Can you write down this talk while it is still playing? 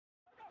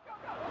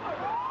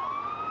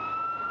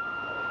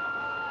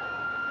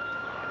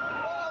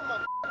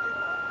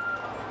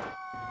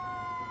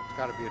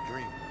got to be a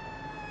dream.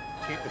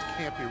 It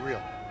can't be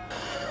real.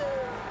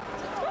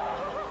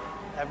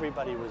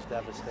 Everybody was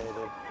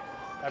devastated.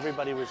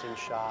 Everybody was in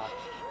shock.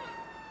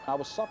 I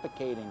was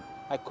suffocating.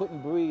 I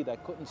couldn't breathe. I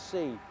couldn't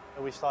see.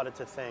 And we started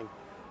to think,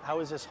 how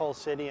is this whole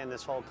city and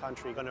this whole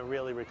country going to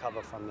really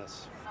recover from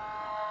this?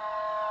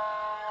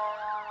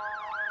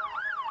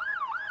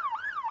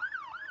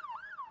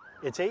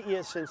 It's 8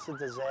 years since the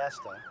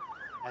disaster,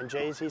 and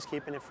Jay-Z's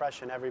keeping it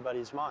fresh in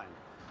everybody's mind.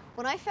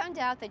 When I found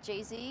out that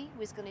Jay-Z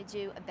was going to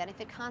do a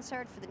benefit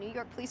concert for the New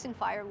York Police and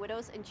Fire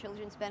Widows and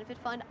Children's Benefit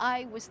Fund,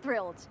 I was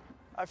thrilled.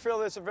 I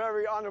feel it's a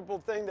very honorable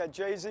thing that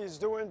Jay-Z is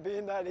doing,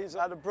 being that he's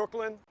out of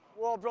Brooklyn.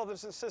 We're all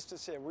brothers and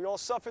sisters here. We all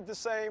suffered the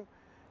same,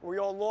 we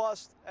all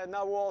lost, and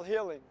now we're all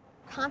healing.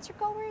 Concert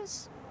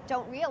goers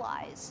don't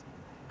realize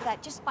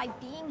that just by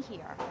being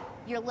here,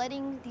 you're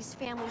letting these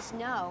families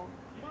know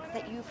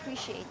that you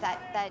appreciate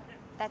that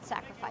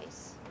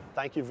sacrifice.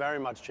 Thank you very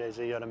much,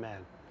 Jay-Z. You're the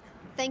man.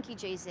 Thank you,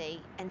 Jay-Z,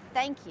 and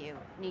thank you,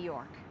 New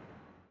York.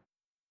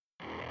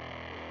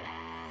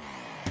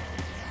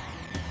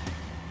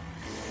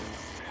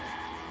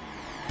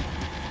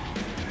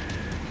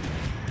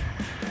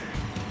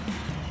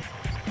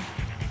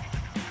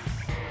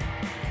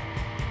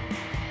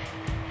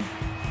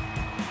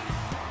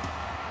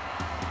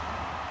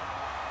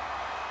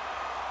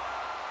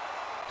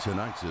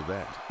 Tonight's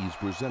event is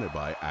presented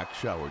by Axe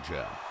Shower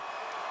Gel.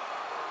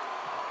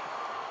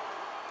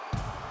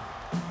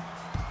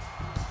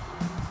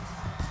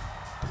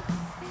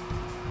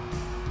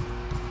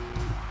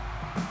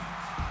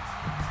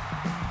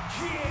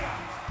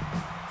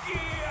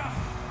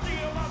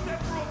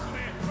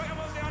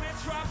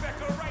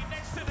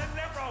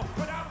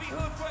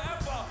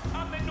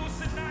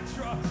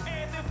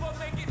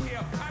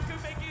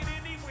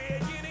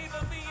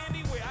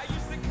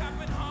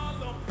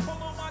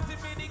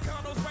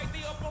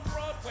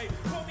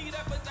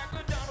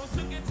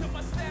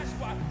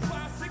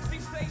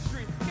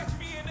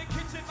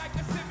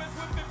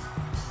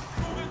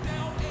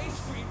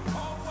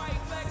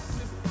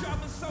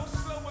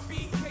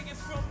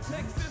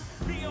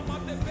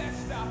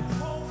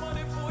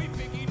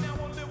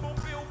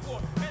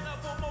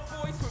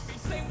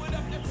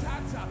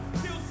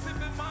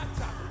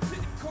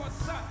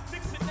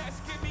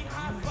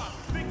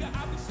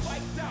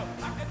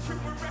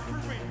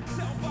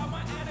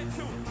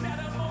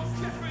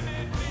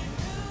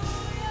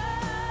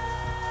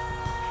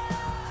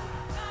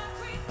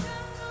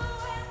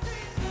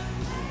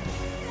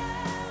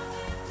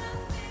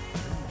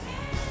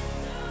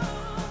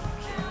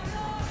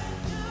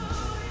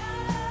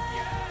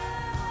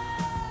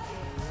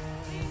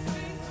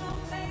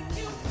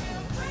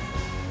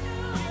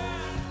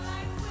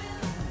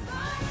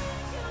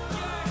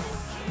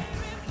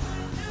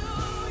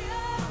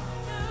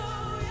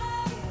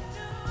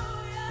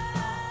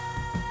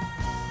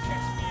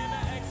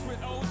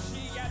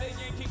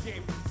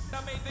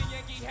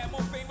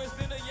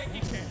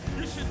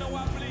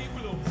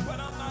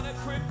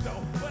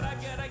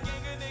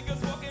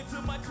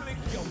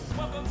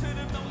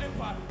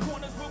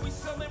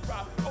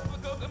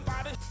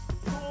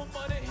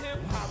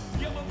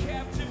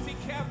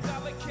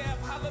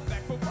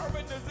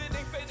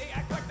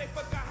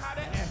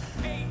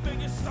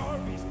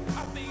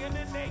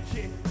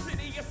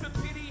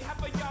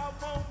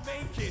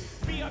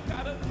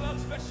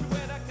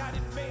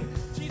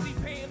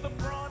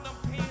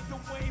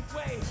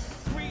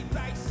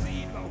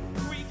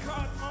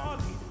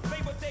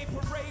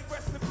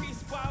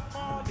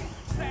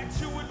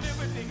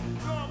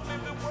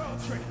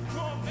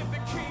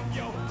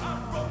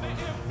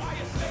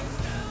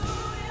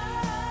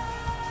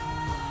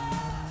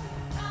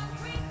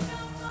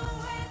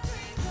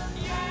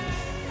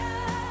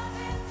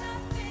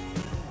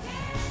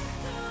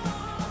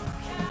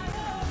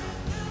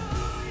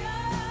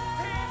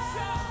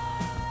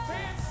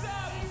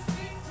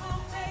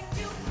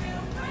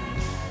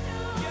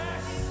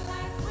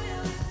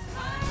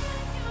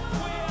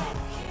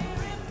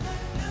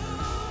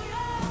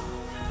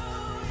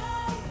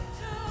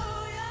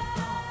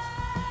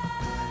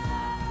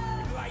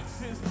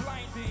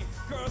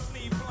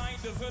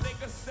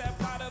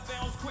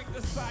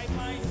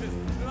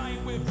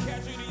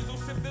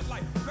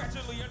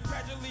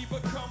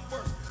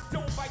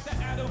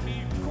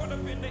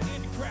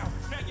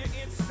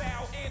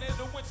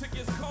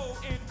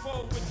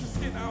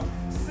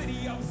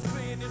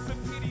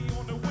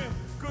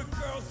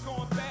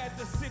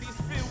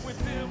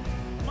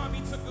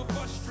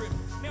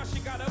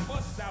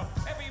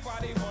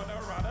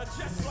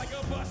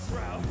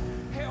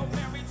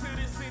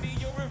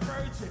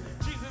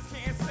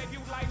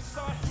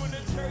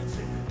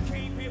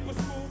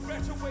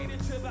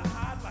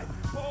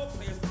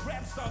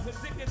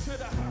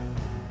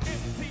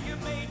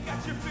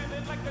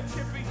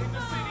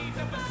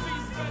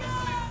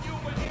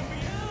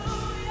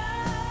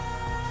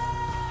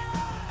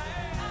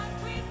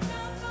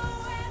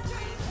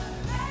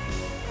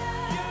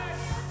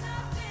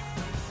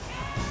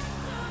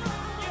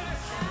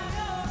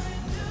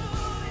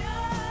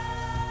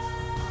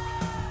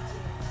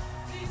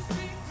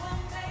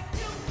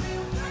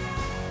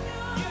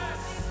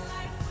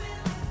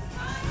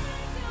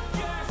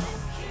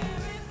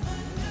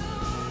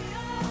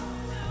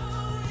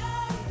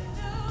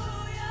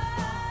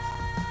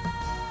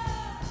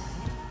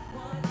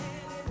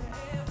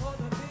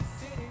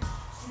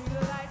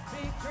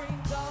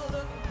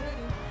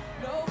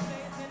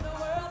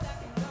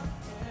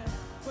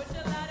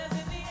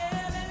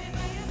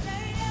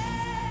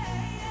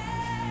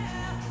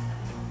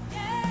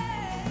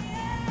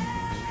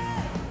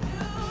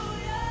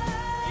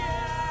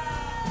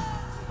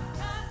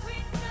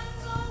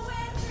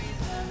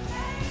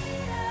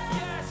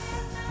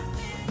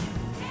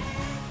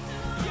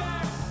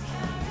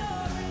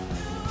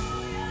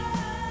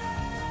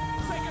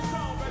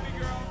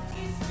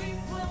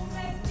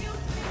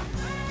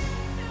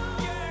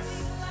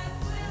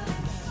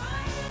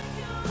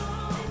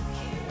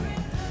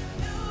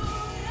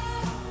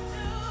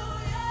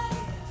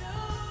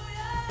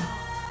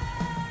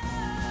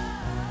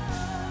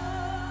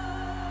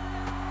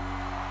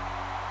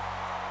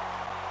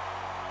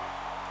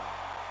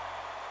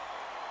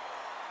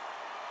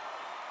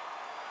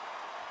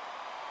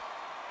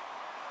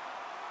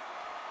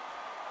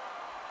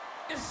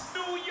 It's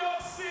New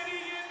York City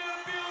in the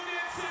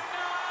building tonight.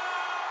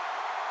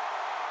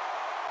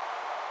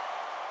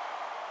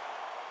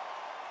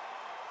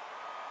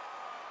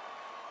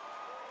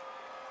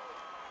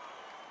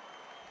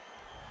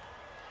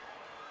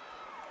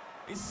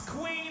 It's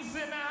Queens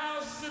in the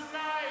house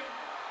tonight.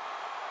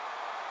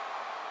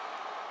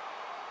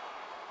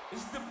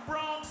 It's the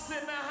Bronx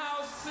in the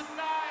house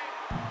tonight.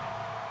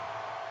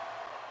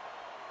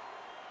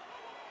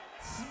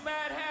 It's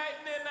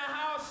Manhattan in the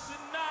house tonight.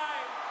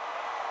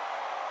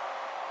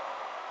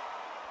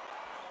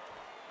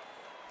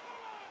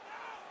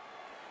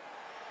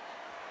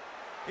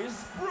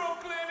 It's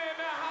Brooklyn in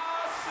the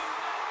house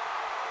tonight.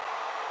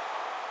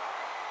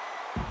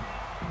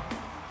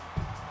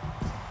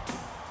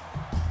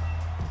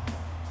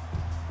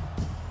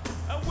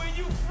 Where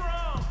you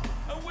from?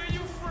 Where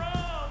you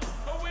from?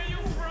 Where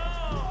you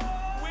from?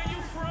 Where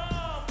you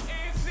from?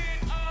 Is it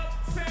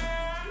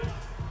uptown?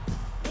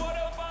 What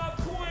about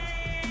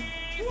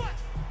Queens?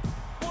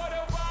 What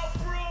about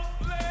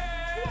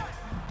Brooklyn?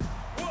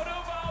 What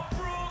about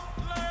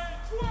Brooklyn?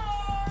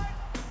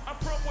 I'm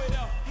from where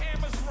the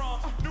hammer's wrong.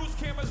 News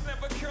cameras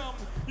never come.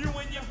 You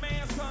and your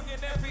man's hung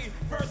in every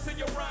verse of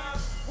your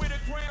rhymes. Where the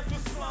grams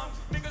was slung.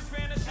 Niggas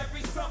vanish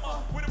every summer.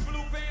 Where the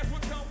blue vans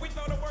would come. We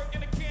throw the work in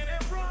the can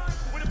and run.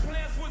 Where the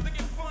plans was to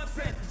get fun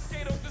set.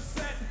 Skate on the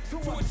set. To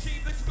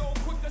achieve this goal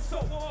quick to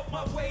so off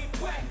my way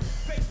back.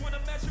 Faced with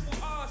immeasurable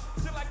odds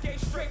till I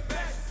gave straight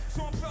back.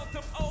 So I felt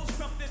them owe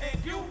something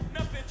and you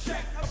nothing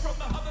check. I'm from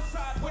the other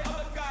side where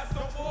other guys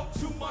don't walk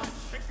too much.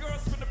 And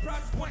girls from the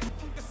project went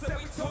and said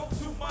we talk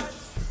too much.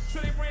 So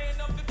they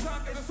ran up the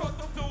tongue and thought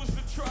them dudes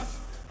to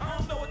trust. I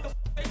don't know what the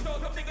they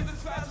thought them niggas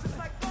is fast just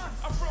like us.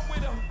 I'm from where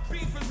the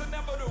beef is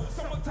inevitable.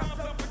 Sometimes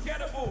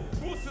unforgettable.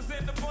 Boosters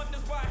in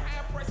abundance by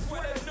half-price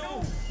sweater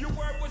new. Your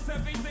word was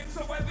everything,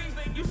 so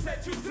everything you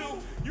said you do,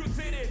 you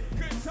did it.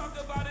 Couldn't talk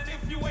about it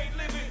if you ain't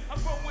living. I'm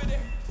from where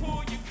they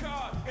pull your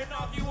card and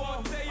argue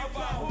all day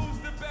about who's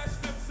the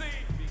best MC.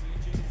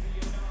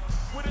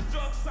 With the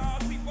drug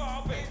stars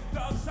evolving,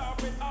 thugs are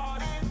in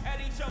ours. At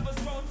each other's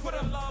throats for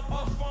the love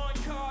of foreign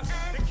cars.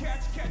 The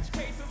catch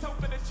cases,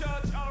 hoping the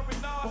judge are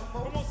in ours.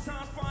 But most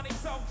times find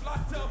himself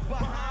locked up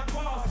behind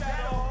bars.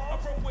 I'm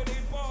from where they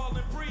ball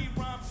and breathe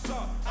rhymes,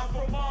 son. I'm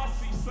from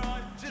Marcy,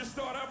 son. Just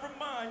thought I'd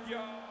remind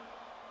y'all.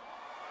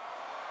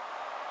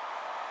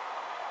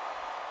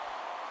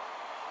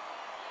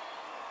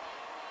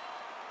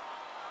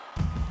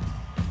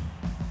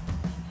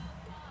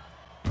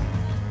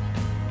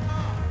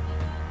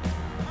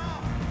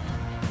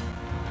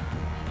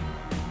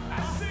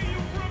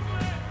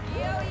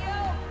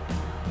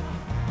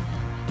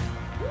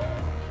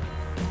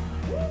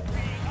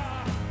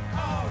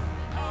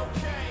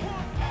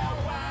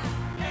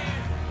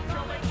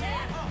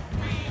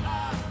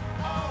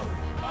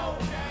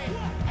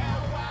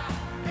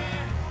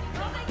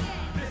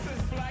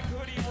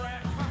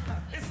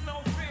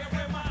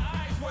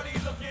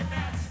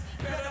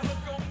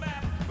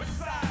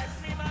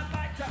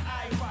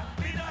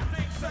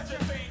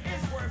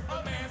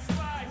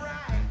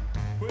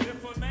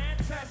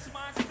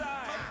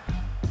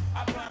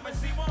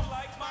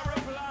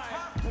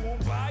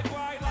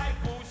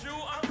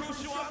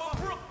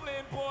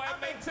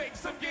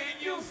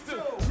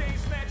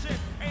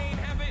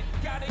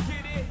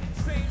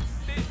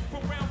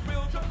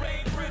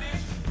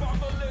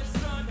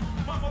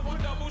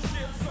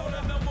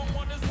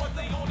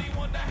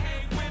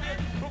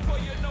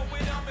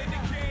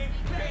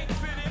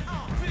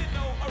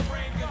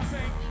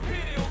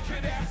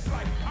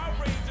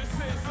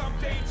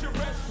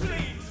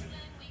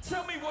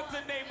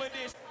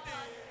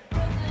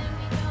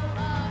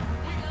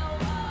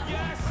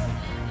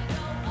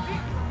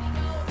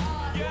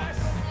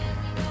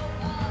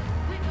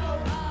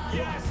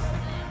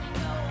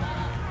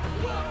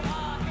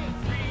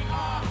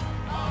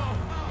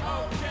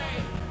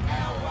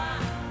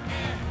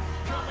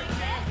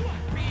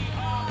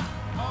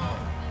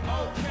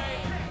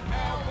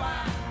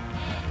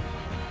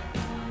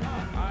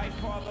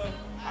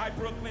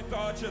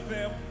 Of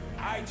them.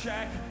 I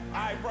jack,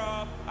 I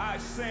rob, I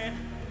sin.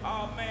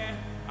 Oh man,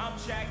 I'm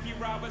Jackie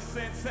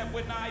Robinson. Said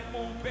when I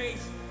move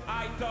bass,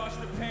 I dodge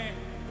the pen.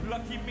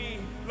 Lucky me,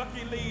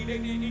 luckily they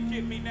didn't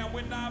get me. Now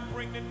when I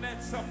bring the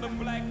nets, I'm the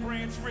Black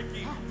Branch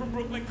Ricky. From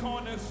Brooklyn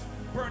corners,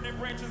 burning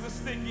branches are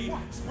sticky.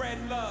 Spread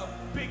love,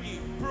 Biggie,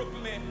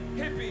 Brooklyn,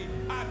 hippie.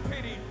 I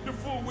pity the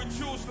fool with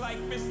jewels like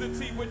Mr.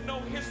 T. With no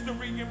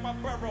history in my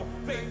borough,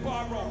 they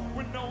borrow.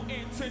 With no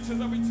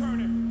intentions of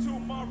returning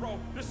tomorrow.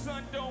 The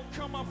sun don't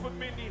come up for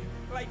many,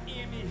 like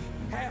Annie,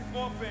 half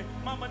orphan.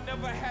 Mama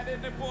never had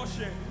an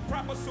abortion,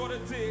 Papa sorta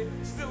did.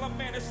 Still I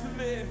managed to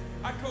live,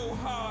 I go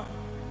hard.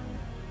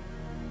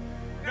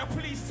 Now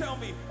please tell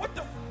me, what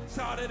the f***'s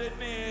harder than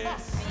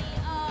this?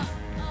 B-R-O-O-K-L-Y-N.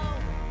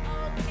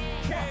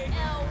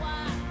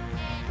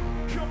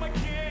 Come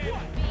again.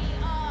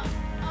 B-R-O-O-K-L-Y-N.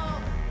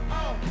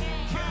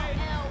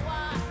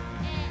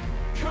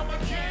 Come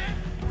again.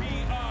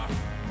 B-R-O-O-K-L-Y-N.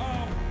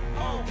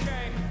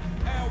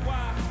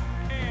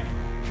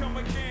 Come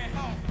again.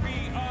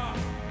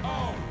 B-R-O-O-K-L-Y-N.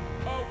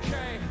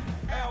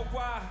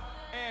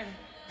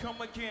 come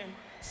again.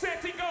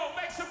 Santigold,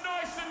 make some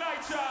noise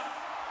tonight, y'all.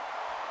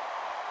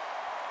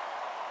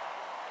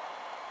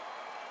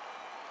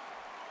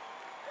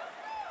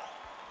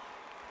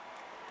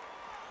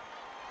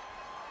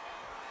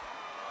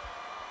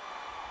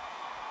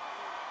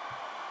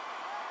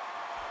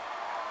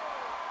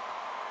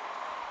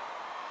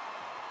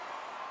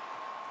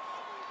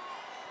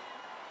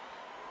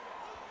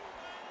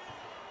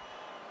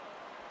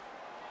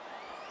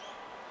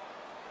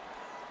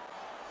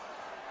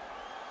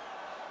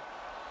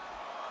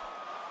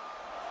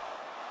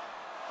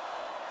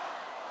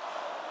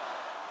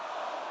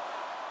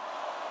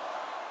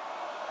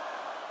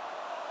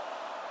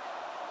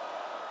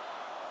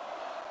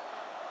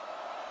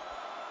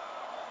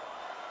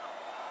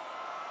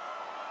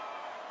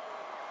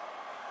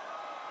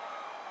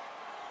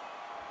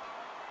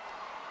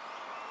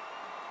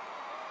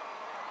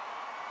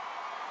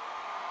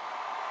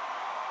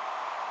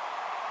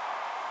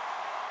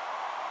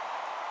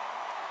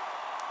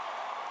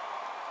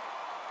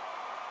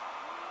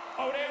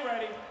 Oh, they're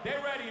ready.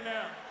 They're ready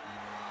now.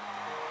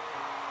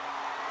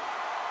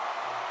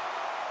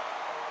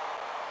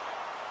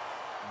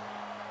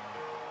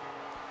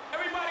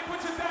 Everybody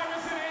put your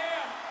diamonds in the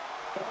air.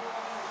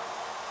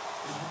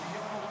 It's with the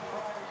utmost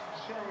pride and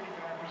sincerity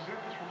that I present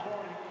this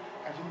recording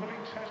as a living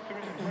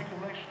testament and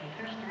recollection of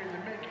history in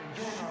the making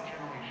during our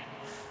generation.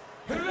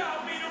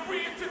 Allow me to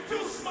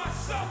reintroduce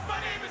myself. My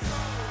name is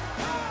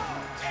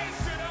A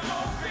to the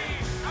O-V.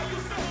 I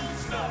used to own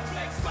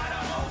snowflakes by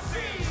the OC.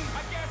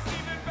 I guess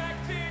even back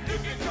then you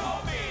can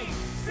call me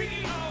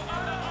CEO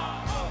of the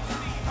ROC.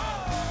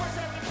 Fresh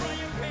out the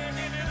frying pan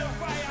into the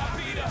fire. I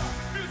be the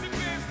music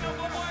biz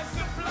 #1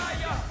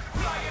 supplier.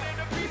 Flying in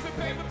a piece of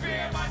paper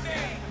bearing my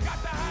name. Got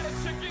the hottest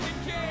chick in the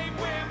game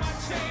wearing my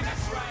chain.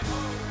 That's right.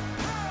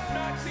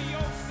 Not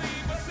TOC,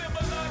 but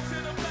similar to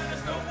the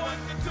letters. No one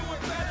can do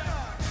it better.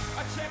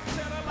 I check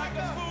cheddar like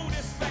a food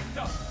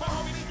inspector. My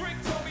homie Strick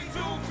told me,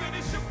 dude,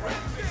 finish your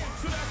breakfast.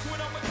 So that's what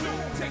I'ma do.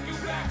 Take you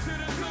back to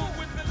the zoo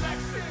with the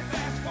Lexus.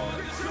 Ask for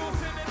the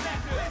jewels in the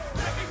necklace.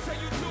 Let me tell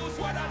you, dudes,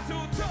 what I do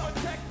to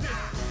protect it.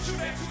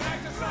 Shoot at you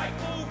actors like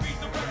movie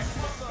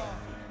directors.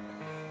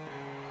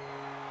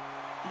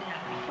 Now,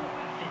 before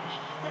I finish,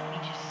 let me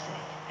just say,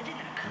 I did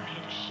not come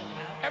here to show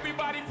out.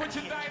 Everybody put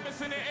your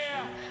diamonds in the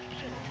air.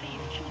 Because to tell you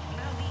the truth,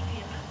 when I leave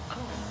here, I'm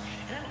gone.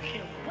 And I don't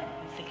care what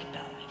you think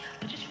about me.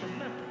 But just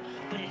remember,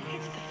 when it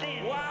hits the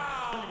fan, Wow.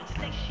 whether it's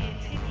next year,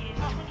 10 years,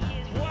 20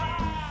 years, from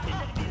now,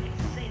 there's never been able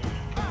to say that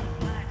I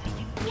lied to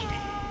you.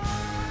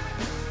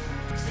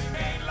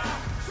 It ain't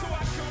lie, so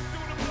I come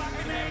through the block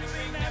and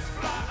everything that's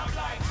fly. I'm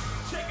like,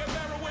 shake a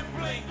barrel with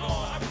bling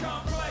on. I'm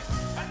complex,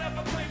 I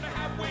never claim to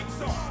have wings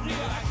on.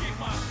 Yeah, I get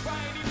my by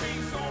any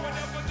means on.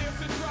 Whenever there's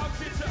a drought,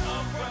 get your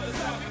umbrellas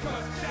out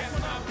because that's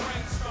when I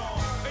brainstorm.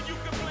 And you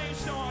can blame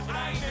Sean,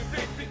 I ain't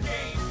invent the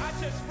game. I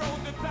just roll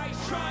the dice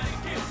trying to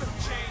get some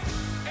change.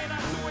 And I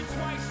do it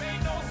twice,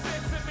 ain't no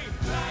sense in me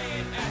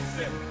lying as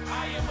if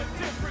I am a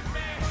different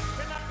man.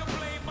 And I can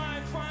blame my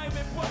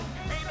environment, but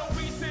ain't no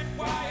reason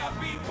why I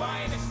be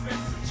buying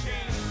expensive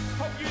change.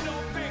 Hope you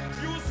don't think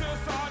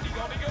users are the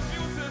only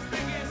abusers.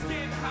 Niggas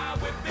get high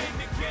within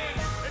the game.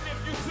 And if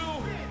you do,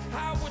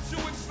 how would you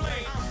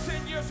explain?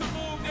 10 years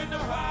removed and the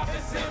vibe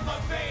is in my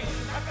veins.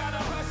 I got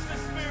a hustler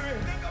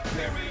spirit,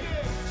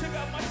 period. Check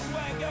out my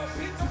swag, yo,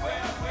 pizza where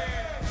I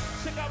wear.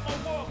 Check out my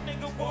walk,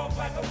 nigga, walk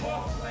like a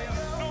ball player.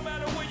 No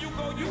matter where you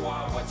go, you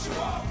are what you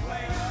are,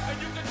 player. And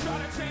you can try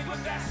to change,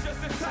 but that's just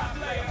the top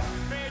layer.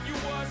 Man, you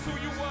was who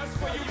you was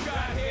before you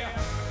got here.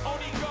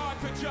 Only God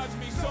could judge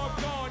me, so I'm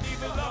gone.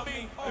 Either love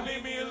me or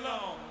leave me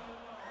alone.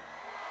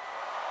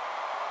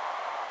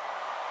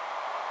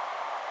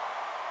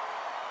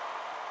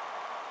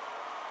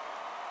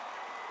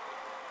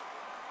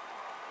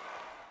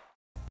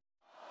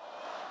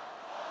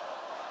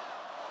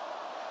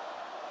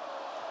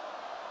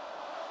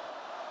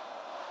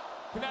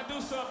 Can I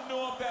do something new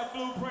off that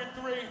Blueprint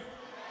 3?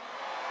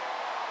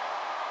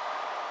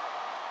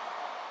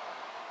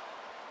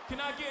 Can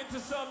I get into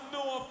something new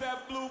off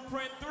that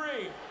Blueprint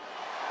 3?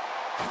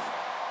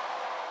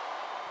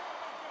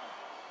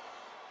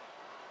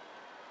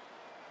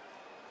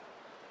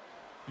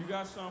 You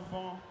got something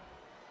for him?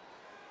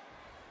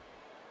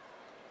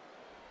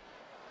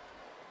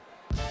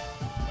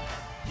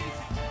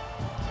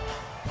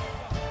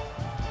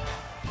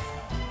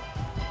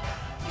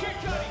 Kid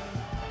Cudi!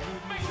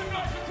 Make some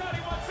noise for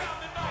Cudi one time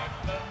tonight!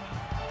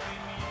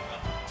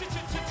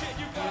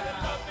 You gotta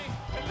love me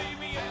and leave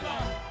me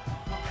alone.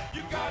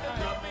 You gotta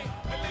love me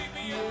and leave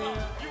me alone.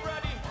 You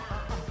ready?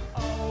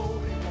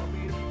 Oh, they want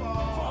me to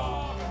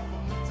fall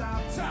from the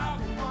top.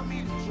 They want me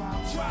to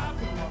drop.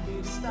 They want me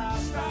to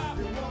stop.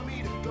 They want me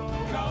to go.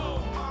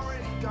 I'm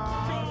already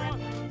gone.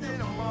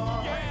 Then I'm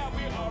on. Yeah,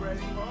 we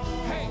already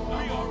home. Hey,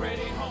 we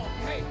already home.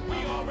 Hey, we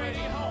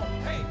already home.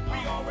 Hey, we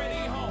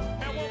already home.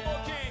 And one more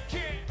again,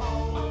 kid.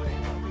 Oh, they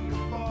want me to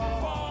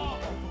fall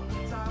from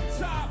the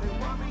top. They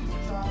want me to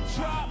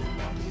drop. They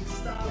want me to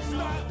stop.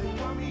 They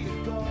want me to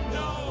go.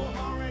 No. I'm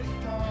already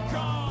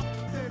gone.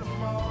 Then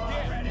I'm on.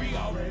 Yeah, we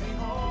already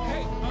home.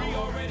 Hey, we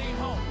already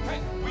home. Hey,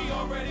 we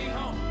already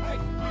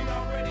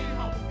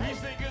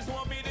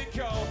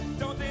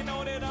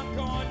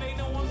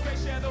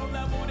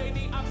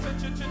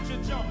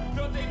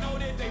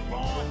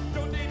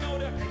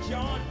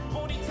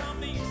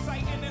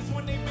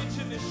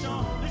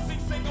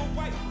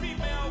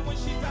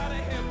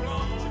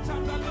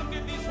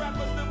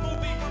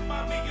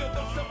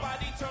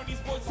Somebody turn these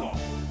boys off.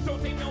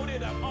 Don't they know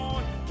that I'm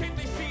on? Can't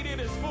they see that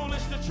it's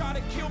foolish to try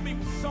to kill me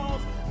with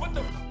songs? What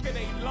the fuck are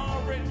they,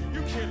 Lauren?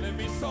 You killing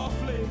me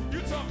softly.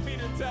 You talk me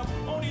to death.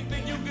 Only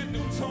thing you can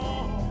do,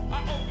 Tom.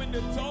 I open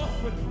the door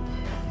for them.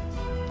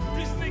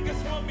 These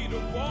niggas want me to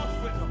walk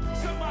with them.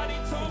 Somebody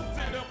talk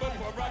to them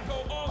before I go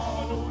off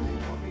with them. They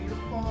want me to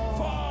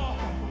fall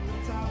from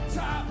the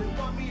top. They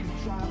want me to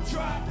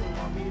drop. They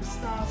want me to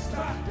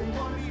stop. They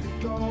want me to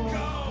go.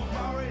 I'm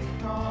already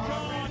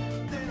gone.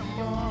 Then I'm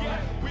gone.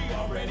 Yeah, we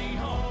already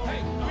home.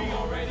 Hey, we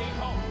already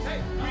home. Hey,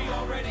 we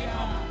already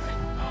home. Hey,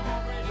 I'm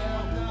already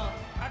home.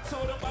 I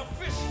told them I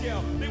fish,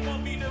 yeah. They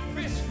want me to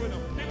fish for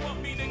them. They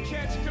want me to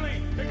catch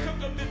clean and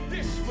cook up the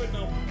dish for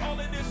them. All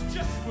of this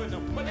just for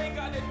them, but they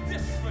got a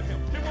diss for him.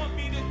 They want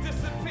me to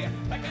disappear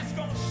like it's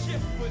gonna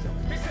shift for them.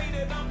 They say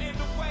that I'm in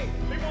the way.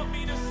 They want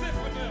me to sit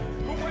for them,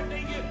 but what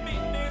they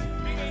admit is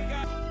they ain't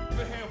got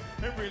for him.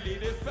 And really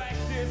the fact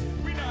is,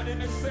 we not in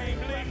the same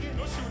league.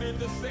 Don't shoot in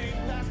the same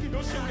basket.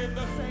 Don't shoot in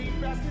the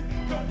same basket.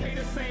 Don't pay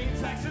the same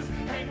taxes.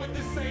 Hang with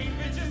the same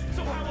bitches.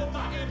 So how am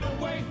I in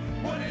the way?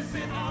 What is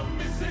it I'm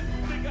missing?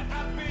 Nigga,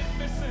 I've been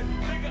missing.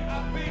 Nigga,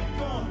 I've been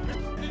gone.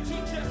 Did you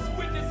just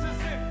witness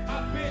is it?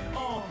 I've been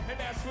on. And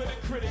that's for the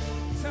critics.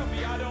 Tell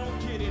me I don't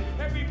get it.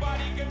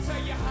 Everybody can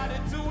tell you how to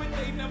do it.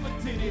 They never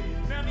did it.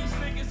 Now these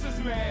niggas is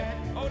mad.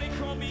 Oh, they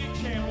call me a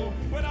camel.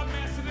 But I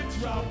mastered the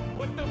drought.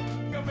 What the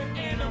f*** of an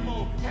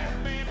animal? Half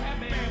man, half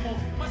mammal.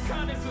 My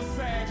son is a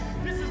sag.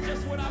 This is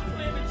just what I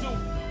plan to do.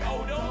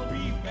 Oh, don't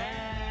be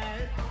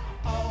mad.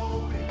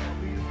 Oh, they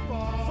want me to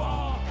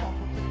fall from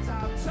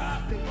the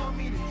top. They want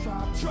me to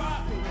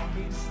drop. They want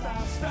me to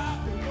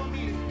stop. They want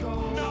me to go.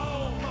 No,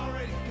 I'm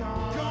already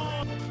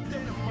gone.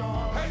 Then I'm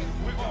gone. Hey,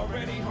 we're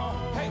already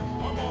home. Hey,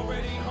 I'm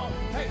already home.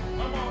 Hey,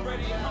 I'm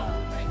already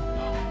home. Hey,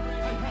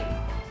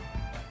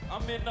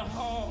 I'm in the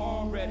hall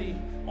already,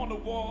 on the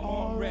wall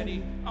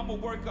already. I'm a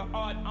work of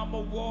art, I'm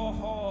a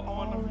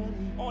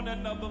Warhol on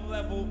another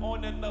level,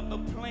 on another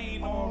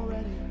plane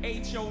already.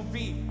 HOV,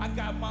 I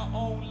got my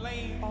own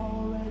lane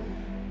already.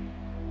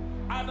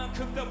 I done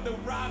cooked up the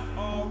rock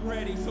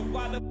already, so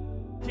why the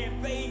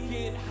can't they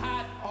get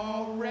hot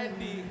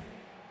already?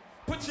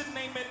 Put your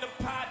name in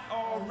the pot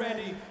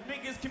already.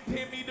 Niggas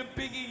compare me to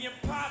Biggie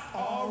and Pop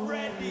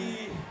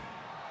already.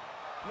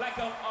 Like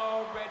I'm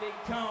already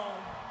gone.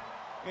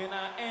 And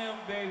I am,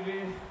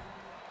 baby.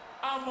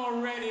 I'm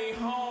already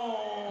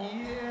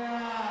home.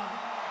 Yeah.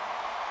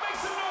 Make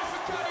some noise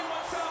for Cudi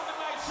one time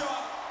tonight,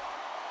 y'all.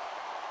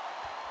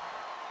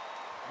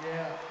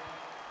 Yeah.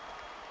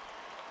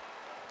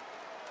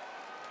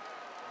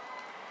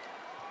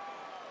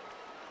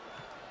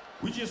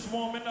 We just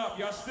warming up.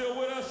 Y'all still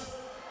with us?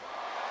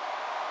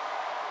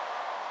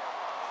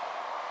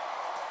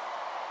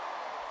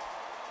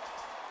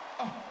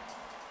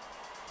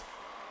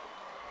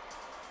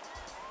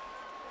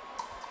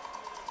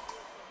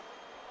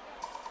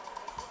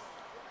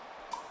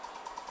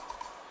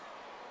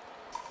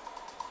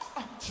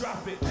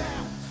 Drop it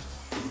down.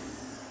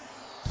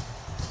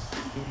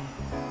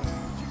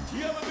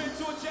 You ever been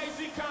to a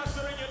Jay-Z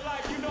concert in your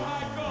life? You know how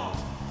it goes.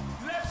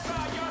 Left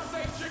side, y'all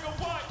say jiggle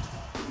what?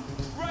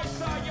 Right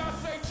side, y'all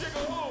say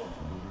jiggle who?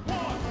 1,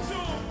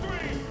 2,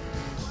 3.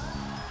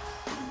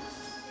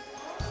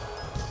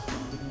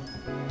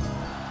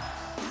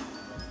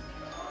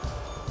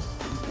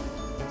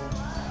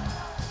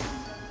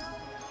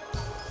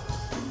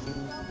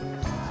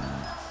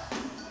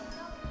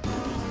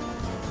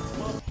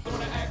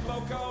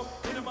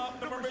 Hit him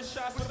up, numerous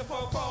shots with the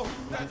fofo.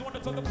 Guys wanna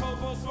talk the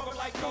popo, smoke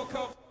like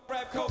cocoa.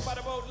 Rap coat by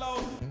the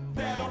boatload.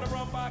 Dad on the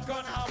run by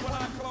gun, hot when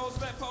I close.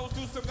 Let foes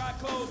do some got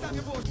clothes. Stop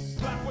your bullshit,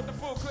 black with the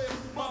full clip.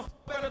 Motherfucker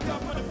better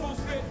dump with the full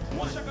spit.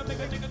 One shot a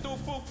nigga do a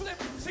full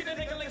flip. See the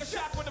nigga like a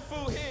shot when the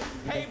full hit.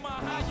 Hey ma,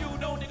 how you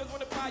know niggas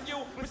wanna buy you?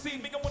 Receive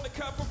nigga want the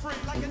cup for free.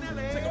 Like an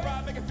LA. Take a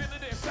ride, make it feel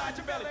it inside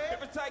your belly.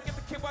 If it's tight, get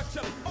the kid watch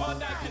chillin'. All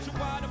night, get you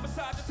wide up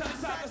beside the telly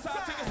side to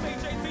side. Take a say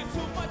Jay-Z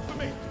too much for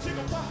me.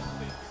 Jiggle what?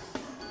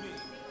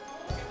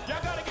 Y'all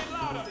gotta get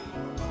louder.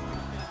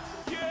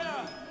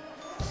 Yeah.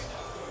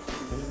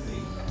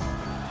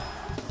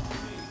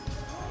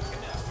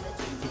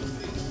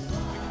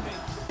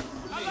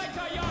 I like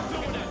how y'all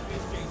doing that.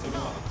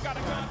 Got a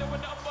condo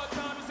in the upper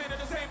time, you in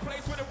the same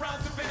place with the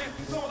rounds of it.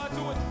 So all I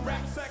do is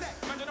rap sex.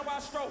 Imagine how I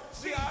stroke.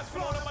 See how it's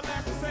flowing on my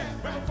nasty set.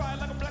 Rapid fire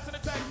like a blessing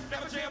attack.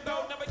 Never jam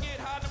though, never get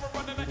high, never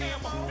running the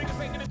ammo. Niggas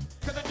taking it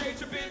cause I date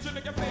your bitch, you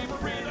nigga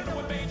favorite. I know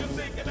what made you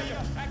sick, and now you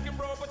acting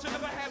bro, but you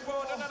never had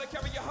one. Another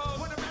carry your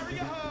hug.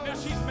 Now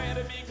she's mad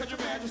at me cause your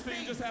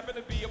majesty just happened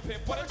to be a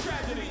pimp. What a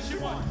tragedy. She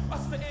won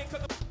us the end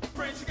cause the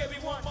friend. She gave me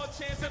one more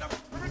chance and I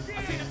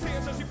see the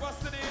tears so she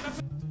busted in. I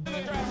said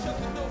the drive, shut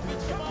the door,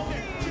 bitch, come on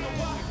in. You know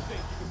why?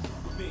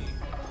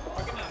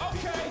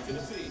 Okay. To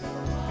the sea.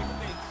 Make a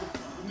think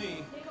with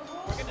me.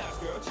 Recognize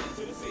girl, change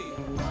to the sea.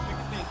 Make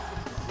a think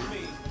with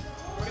me.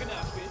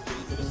 Recognize bitch,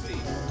 change to the sea.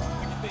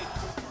 Make a think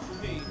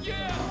with me.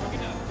 Yeah.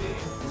 Recognize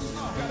bitch.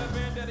 Got a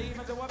vendetta,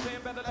 even though I've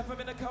been better, left him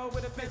in the cold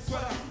with a big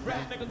sweater.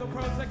 Rap niggas are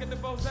pro, second to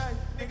both sides.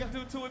 Niggas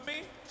do to with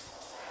me.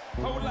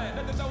 Hold that,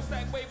 let the no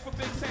sack wait for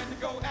Big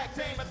Santigold. Act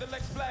tame at the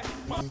Lex Black.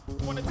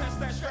 Wanna test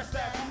that, stress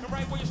that. And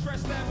right where you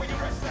stress that, where you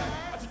rest that.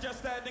 I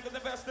suggest that niggas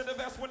invest in the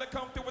best when they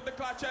come through with the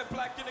Clyde check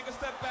black. You niggas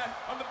step back.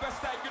 I'm the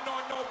best at, you know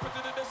I know. Put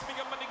it in this, me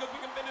and my niggas,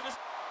 we can bend in this.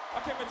 I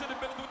came into the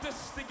building with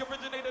this. The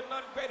originator,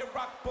 none greater.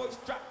 Rock boys,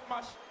 drop my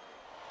shit.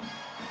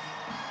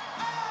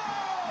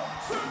 Oh!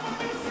 Turn my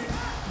music.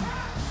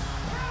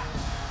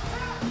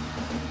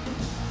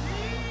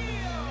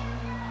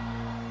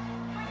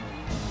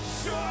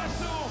 Sure I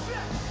do.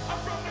 I'm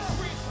from the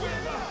streets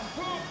with a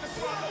hook to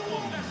swallow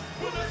woman.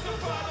 Bullets to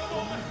follow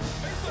woman.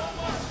 There's so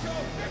much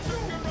coke that you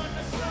can run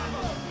the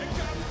summer. And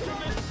cops from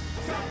this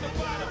top to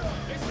bottom.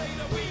 They say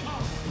that we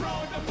are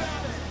prone to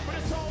violence, but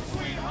it's home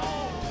sweet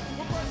home.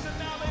 Where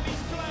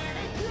personalities claim.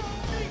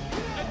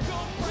 And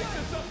gun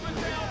prices up and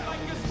down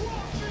like it's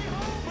Wall Street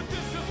home. But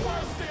this is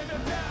worse than a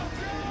down.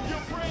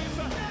 Your brains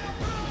are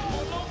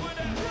all over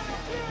that.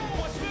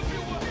 What's if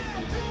you were?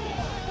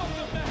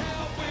 Welcome to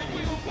hell where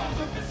we will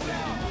welcome the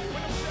sound.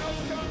 When the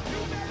shells come, you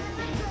never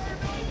return.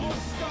 On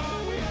scar,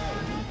 we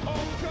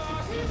on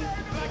cars,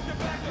 like the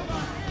back of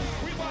mine.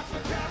 We watch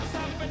the cops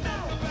hopping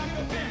out the back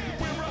of it.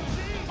 We're up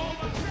on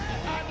my track.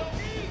 I don't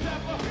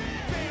never.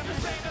 Damn,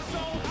 this ain't a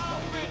zone.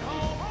 I've been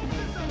home.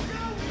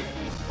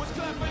 Was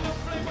clapping the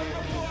flavor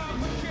before I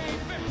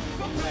became it.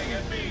 For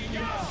playing me,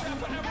 y'all shall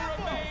forever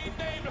remain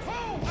named who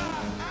I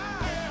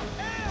am.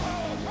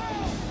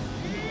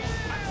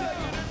 I tell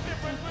you the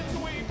difference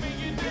between me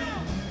and them.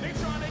 They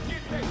trying to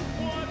get that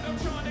one, I'm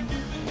trying to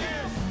get the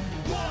years.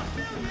 1,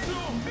 2,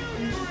 3,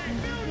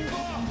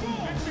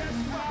 4, in just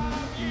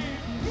 5 years.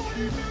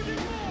 40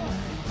 million more.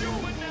 You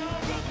are now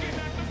looking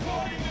at the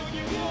 40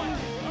 million more.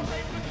 A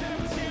rate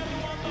potential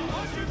on the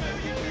 100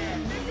 million.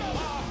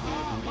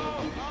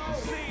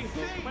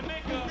 See, my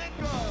nigga.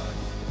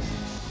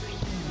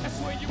 That's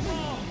where you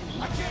wrong.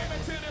 I came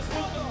into this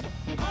mother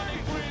 100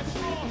 grand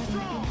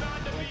strong, not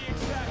to be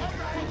exact.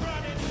 For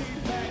grinding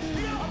cheap facts.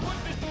 I put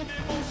this in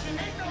motion.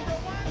 Ain't no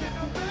rewinding,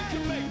 no back.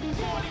 You make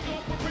 40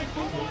 off a brick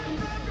for one.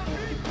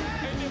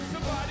 And if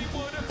somebody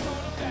would have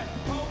told him that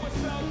homo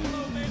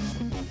self-clothing,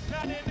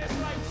 not in this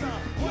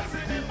lifetime,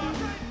 wasn't in my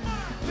right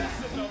mind. That's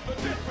another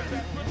difference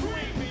that's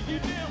between me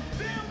and them.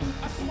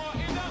 I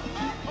smarten up,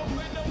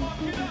 open the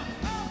market up.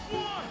 1,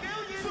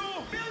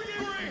 2, 3,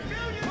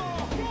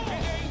 4,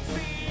 and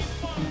 18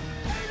 months.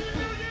 80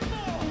 million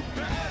more.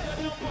 Now add the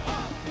number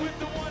up with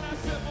the one I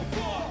said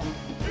before.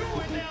 You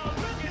are now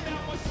looking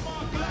at my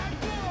smart black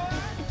boy.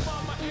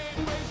 Mama ain't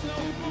raised no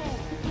fool.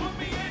 Put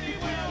me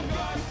anywhere on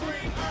God's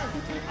green earth.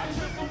 I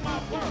triple my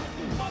work,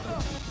 mother.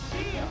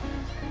 Yeah.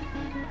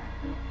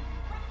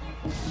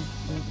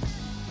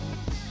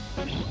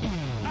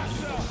 I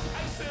sell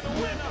ice in the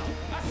winter.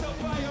 I sell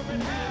fire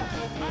in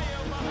hell. I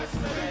am a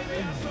hustler, baby.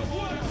 I sell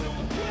water to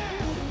a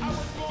well. I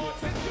was born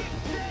to get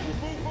dead.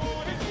 Move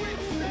on and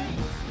switch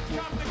states.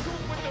 Come the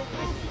coop with the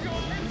roof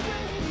gone and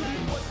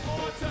switch. Was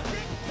born to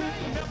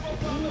dictate. Never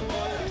follow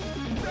orders.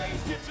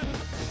 Raise get your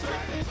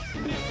straight.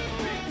 This is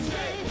Big J.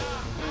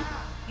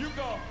 You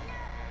go.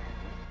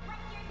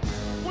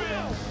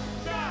 Will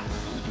not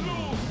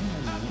lose.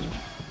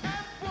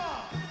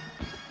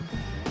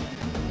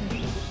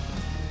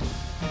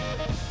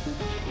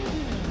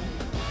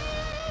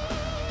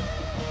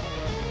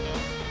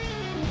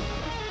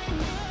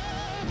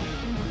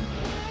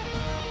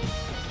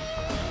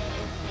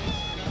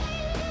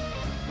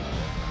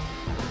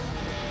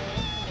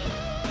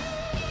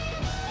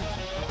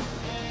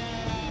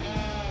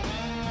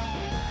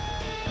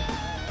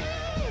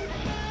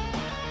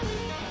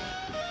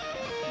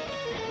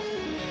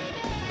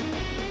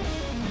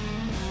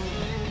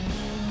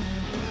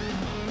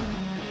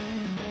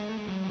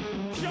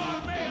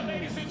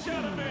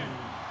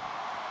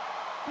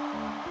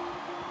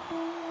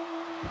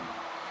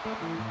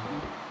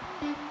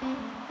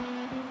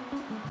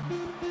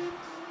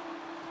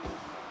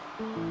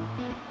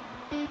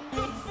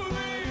 Look for me.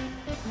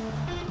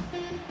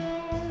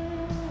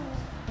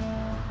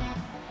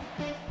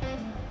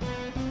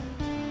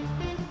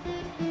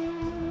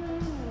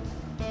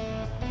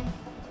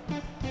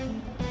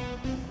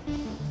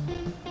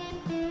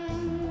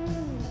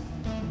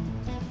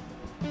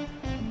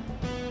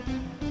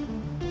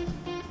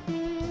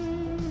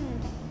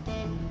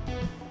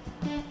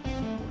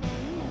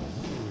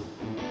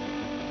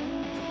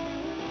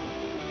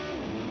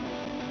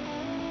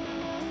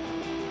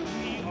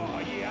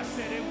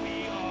 Said it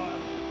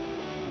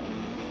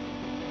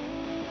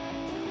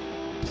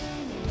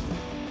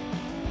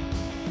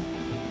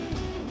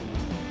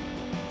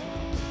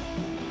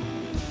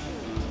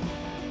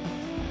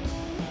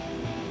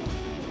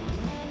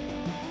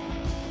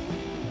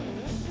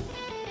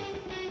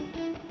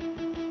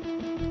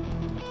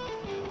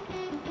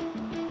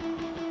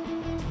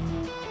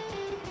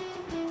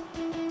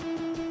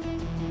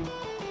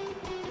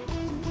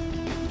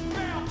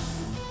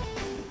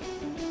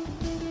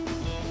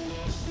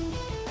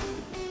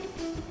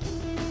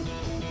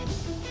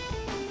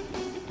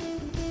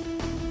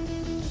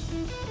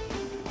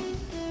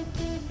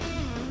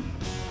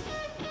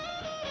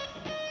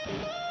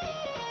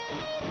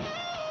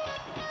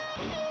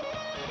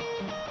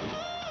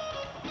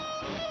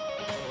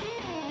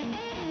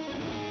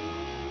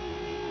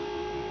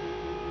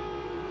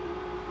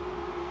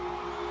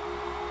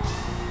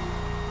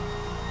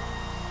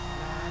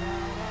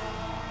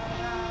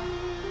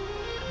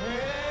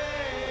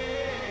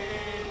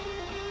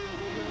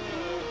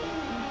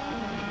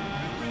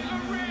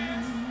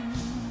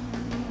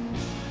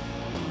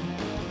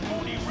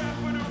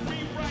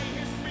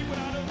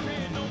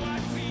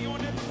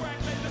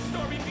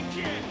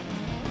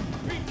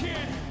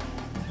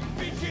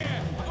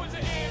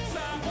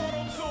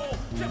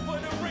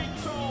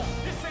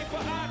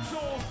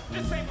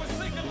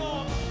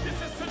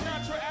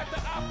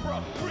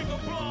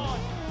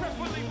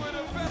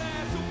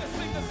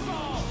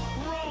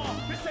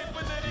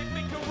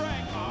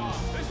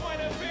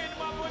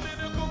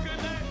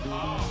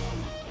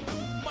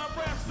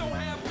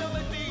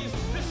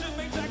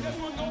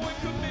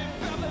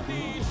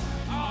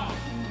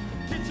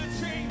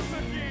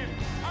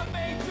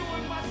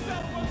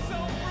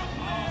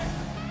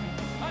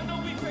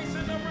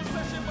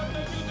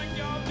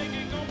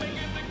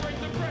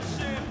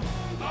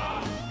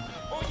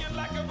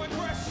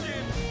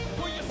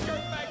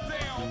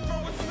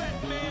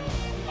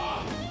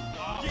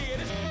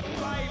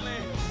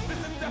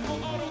step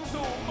for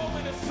auto-tune,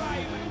 moment of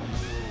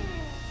silence.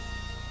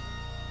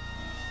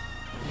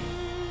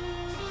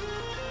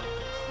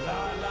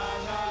 La la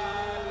la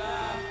la.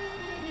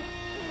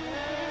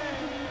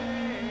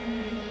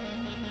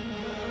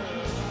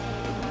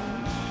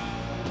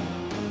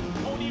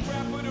 Only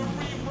rapper to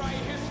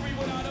rewrite history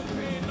without a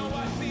pen. No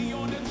ID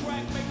on the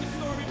track, make the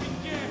story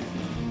begin.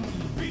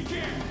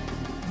 Begin.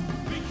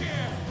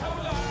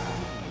 Hold on.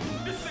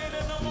 This ain't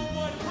a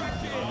 #1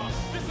 record.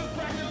 This is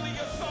practically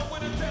assault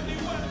with a deadly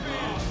weapon.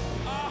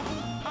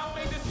 I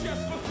made this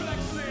just for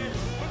flexing.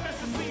 But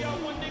let's see how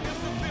one niggas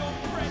to feel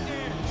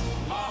threatened.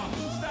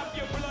 Stop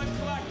your blood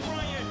clot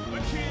crying. A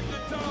kid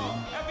the dog.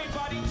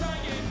 Everybody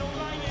dying, no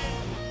lying.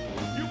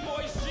 You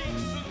boys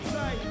jeans too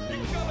tight.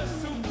 Your colors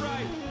too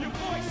bright. Your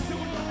voice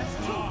too loud. That's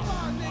too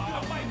far, nigga.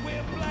 I might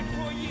wear black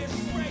for a year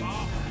straight.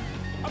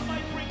 I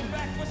might bring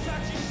back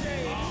Versace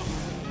shades.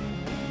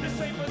 This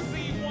ain't a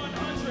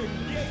Z100.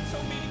 Yeah, he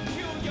told me to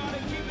kill y'all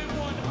to keep it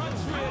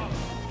 100.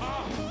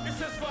 This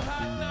is for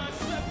Hot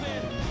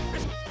 97.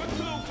 This for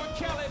Clue, for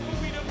Khaled, for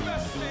we the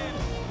best in.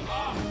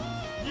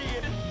 Yeah,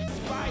 this is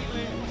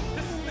violent.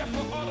 This is that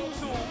for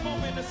auto-tune,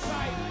 moment of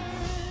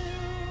silence.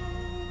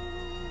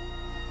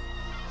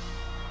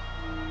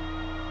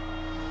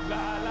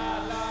 La la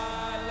la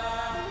la.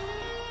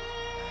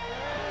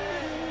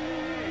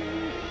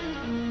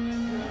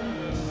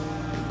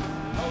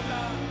 Hold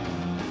up.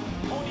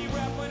 Only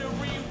rapper to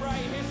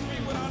rewrite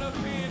history without a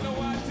pen. No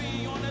ID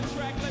on the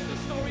track, let the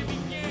story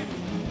begin.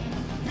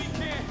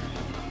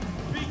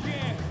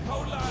 Begin.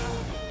 Hold on.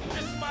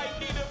 This might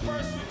need a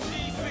verse with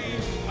Jeezy.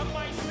 I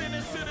might send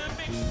it to the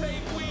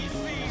mixtape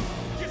Weezy.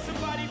 Get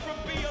somebody from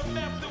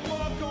BMF to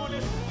walk on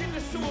this. Get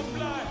this to a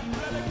blind,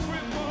 let a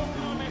grip walk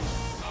on this.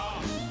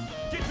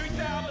 Get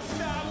 $3,000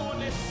 style on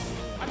this.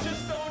 I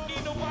just don't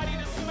need nobody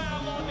to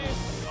smile on this.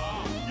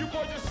 You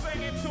boys are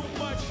singing too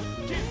much.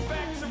 Get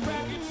back to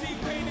rap, you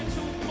T-painting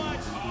too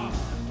much.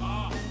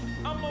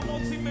 I'm a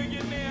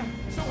multi-millionaire,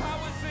 so how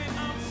is it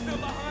I'm still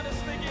the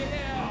hottest nigga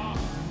here?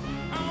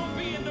 I don't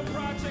be in the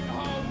project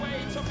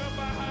hallway, talking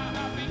about how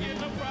I be in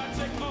the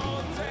project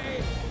all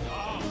day.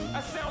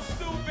 That sounds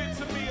stupid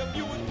to me. If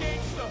you a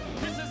gangster,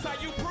 this is how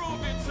you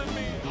prove it to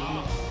me.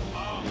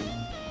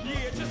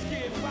 Yeah, just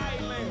get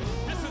violent.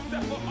 This is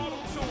that for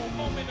auto-tune,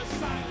 moment of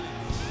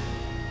silence.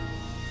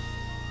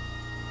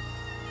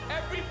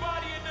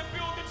 Everybody in the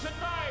building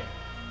tonight.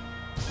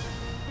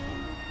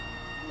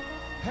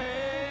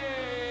 Hey.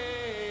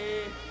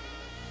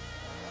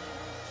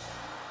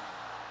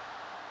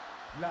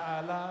 La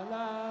la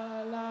la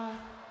la.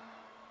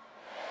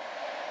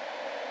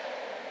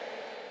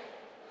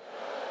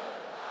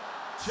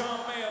 John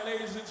Mayer,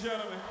 ladies and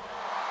gentlemen.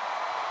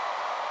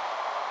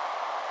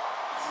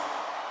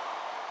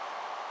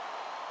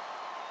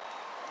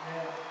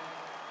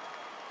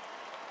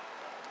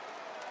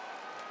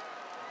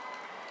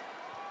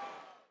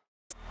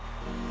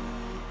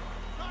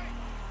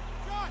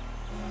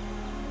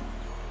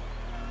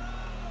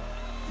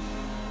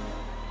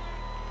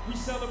 We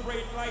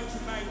celebrate life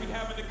tonight, we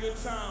having a good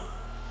time.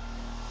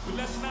 But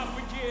let's not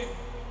forget,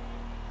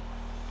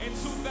 in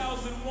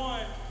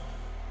 2001,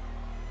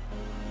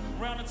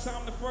 around the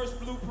time the first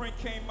blueprint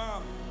came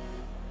out,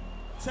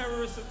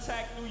 terrorists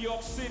attacked New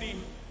York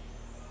City,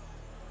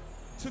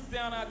 took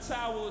down our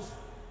towers.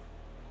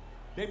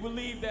 They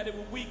believed that it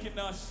would weaken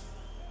us.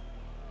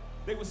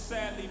 They were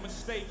sadly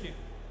mistaken.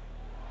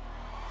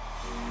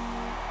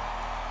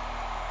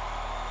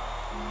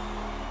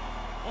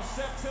 On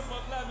September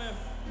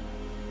 11th,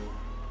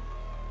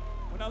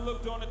 when I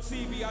looked on the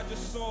TV, I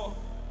just saw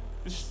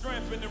the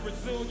strength and the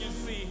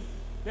resiliency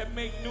that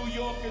make New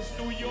Yorkers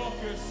New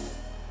Yorkers.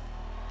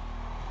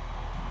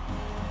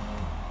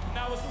 And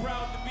I was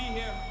proud to be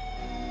here.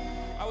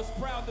 I was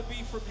proud to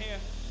be from here.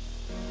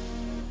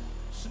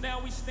 So now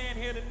we stand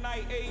here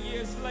tonight, 8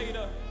 years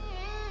later,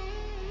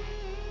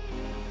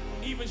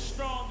 even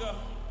stronger.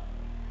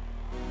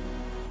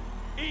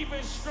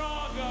 Even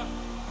stronger.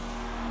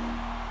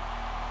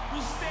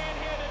 We stand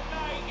here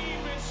tonight,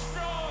 even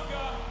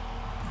stronger.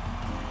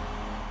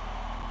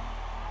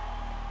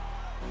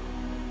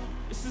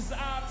 This is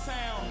our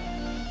town.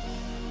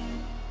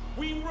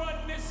 We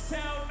run this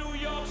town, New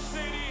York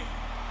City.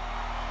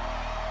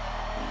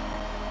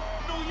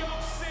 New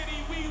York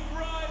City, we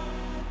run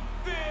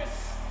this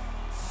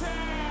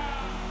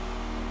town.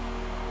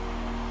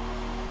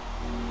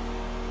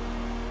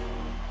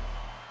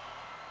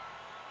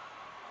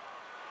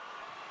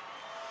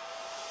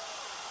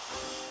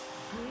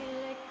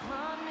 Feel it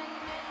coming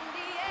in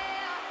the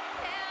air,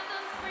 hear the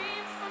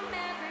screams from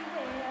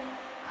everywhere.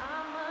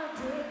 I'm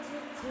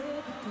addicted to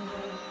the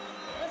thrill.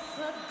 It's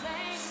a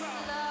dangerous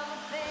love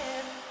affair.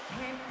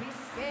 Can't be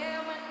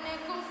scared when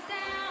it goes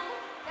down.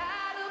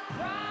 Got a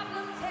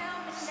problem, tell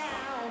me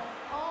now.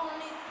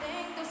 Only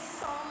thing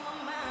that's on my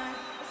mind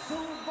is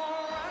who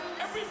gon' run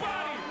this Everybody,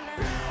 town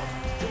bounce,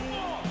 tonight. come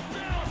on,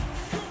 bounce,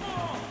 come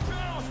on,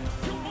 bounce,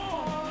 come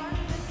on. Run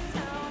this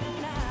town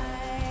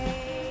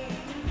tonight.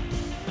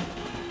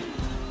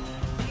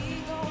 We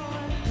gon'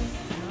 run this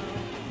town.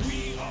 We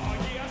are,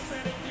 yeah, I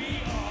said it, we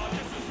are.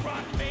 This is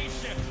Rock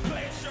Nation.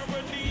 Pledge your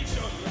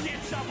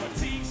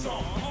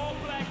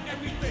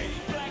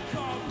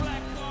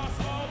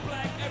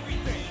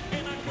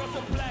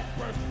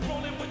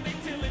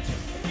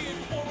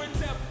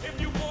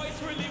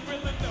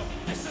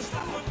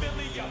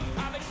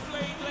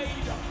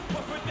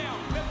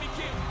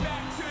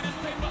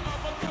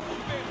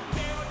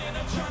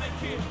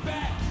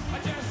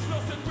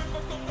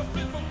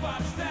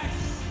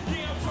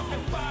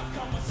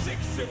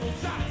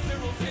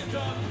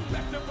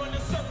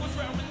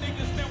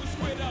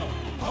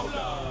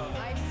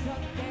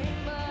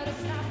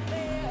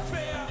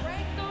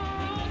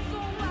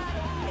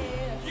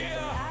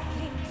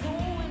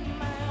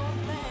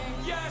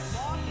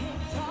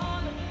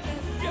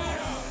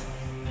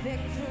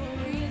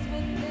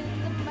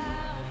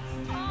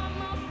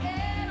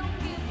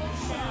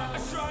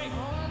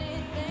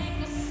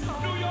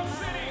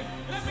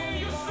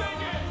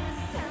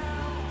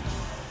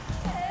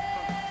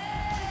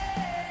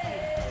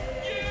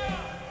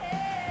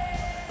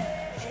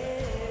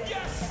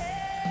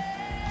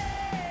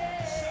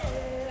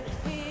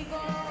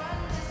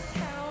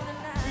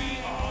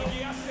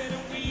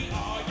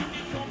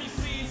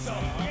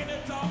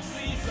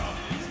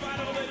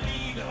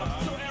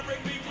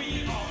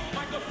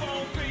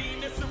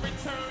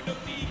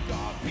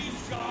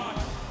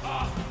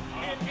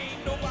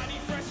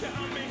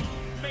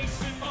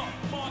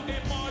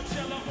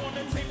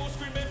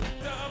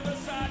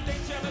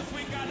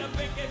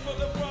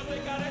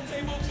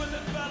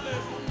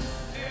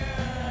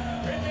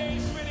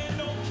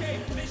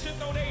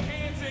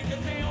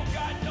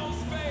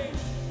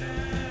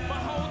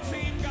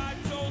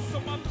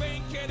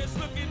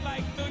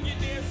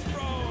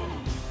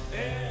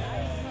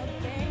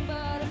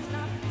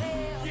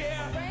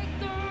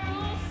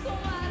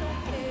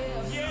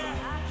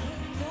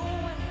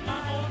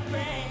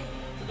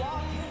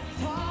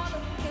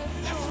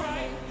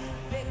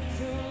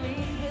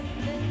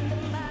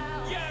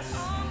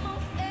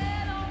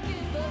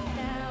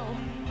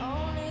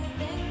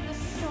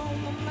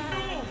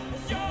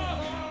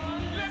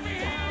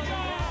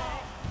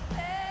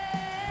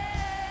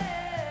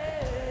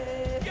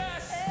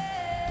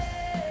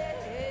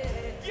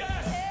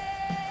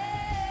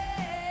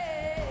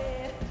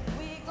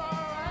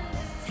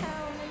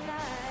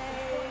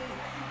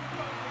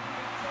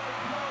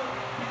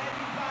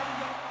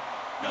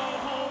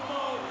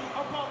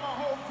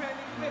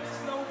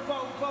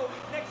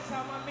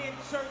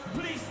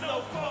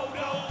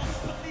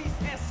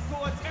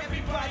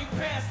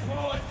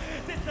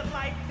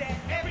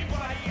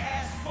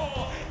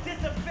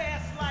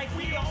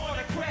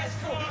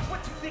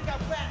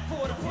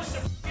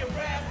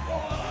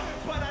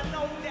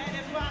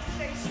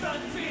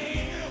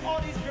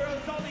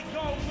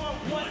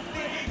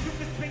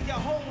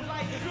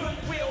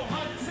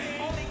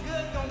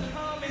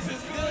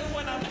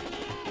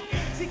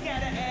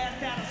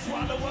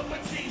swallow up a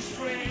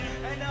G-string.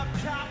 And up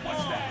top,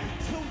 What's that?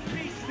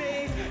 2-piece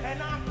things,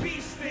 and I'm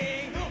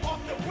beasting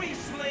off the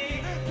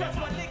re-sling. Plus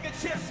my nigga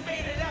just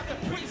made it out the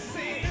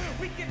precinct.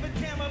 We give a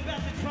damn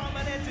about the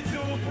drama that you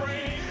do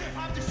bring.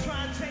 I'm just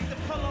trying to change the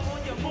color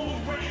on your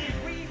mood ring.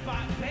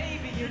 Reebok,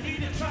 baby, you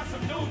need to try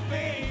some new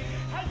things.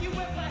 Have you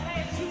ever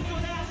had shoes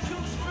without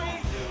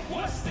shoestrings?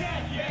 What's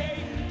that, yeah?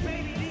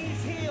 Baby,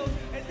 these heels,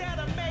 and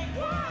that'll make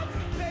what?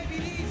 Baby,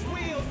 these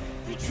wheels.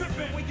 You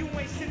tripping when you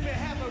ain't sipping,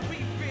 have a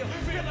refill.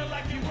 Feeling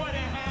like you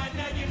running high,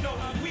 now you know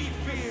how we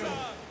feel.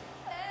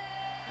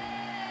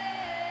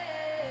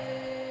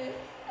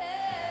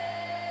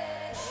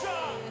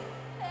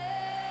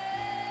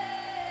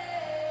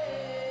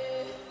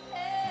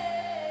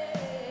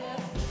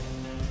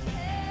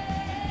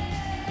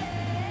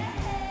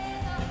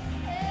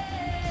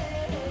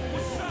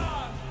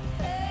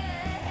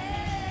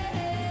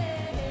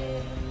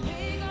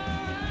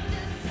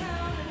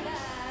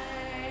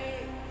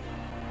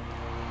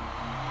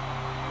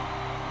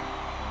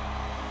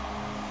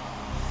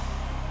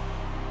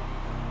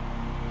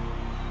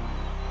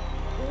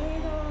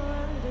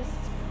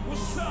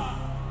 What's up?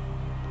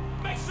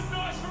 Make some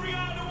noise for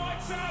Rihanna one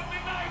time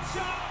tonight,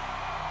 y'all.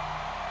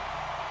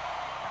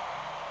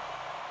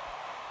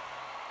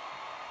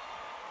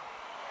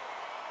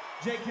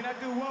 Jay, can I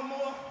do one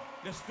more?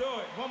 Let's do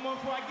it. One more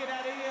before I get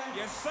out of here?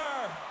 Yes,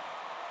 sir.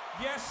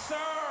 Yes,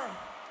 sir.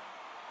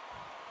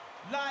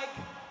 Like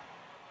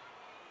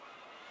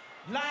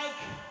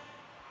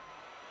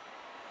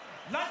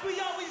we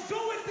always do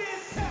it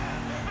this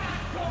time. I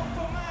go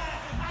for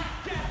mine, I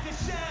got to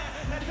shine.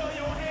 Now throw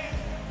your hands.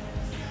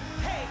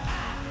 Hey,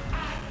 I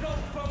go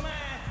for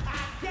mine, I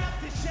got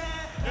to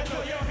shine. Now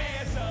throw your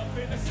hands up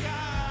in the sky.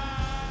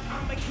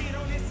 I'm a kid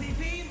on this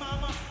TV,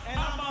 mama, and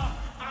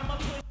I'm a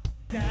put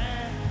down.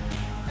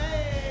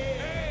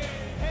 Hey,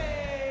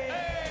 hey,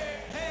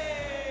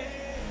 hey,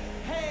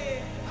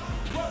 hey.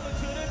 Welcome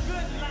to the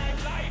good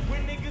life,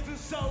 when niggas are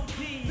so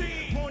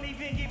deep. Won't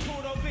even get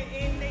pulled over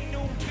in they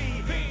new beat.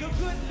 The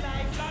good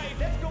life,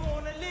 let's go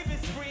on a living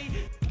spree.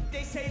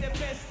 They say the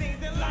best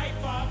things in life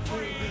are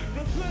free.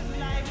 The good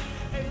life,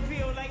 it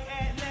feel like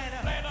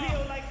Atlanta,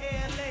 feel like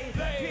LA,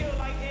 feel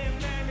like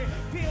Miami,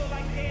 feel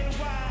like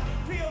NY,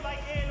 feel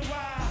like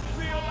NY,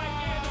 feel like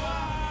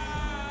NY.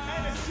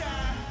 And a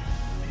shine.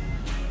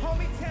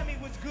 Homie, tell me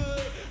what's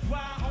good. Why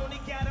I only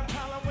got a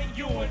problem when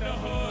you in the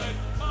hood?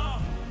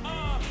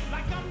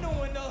 Like I'm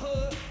new in the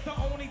hood. The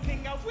only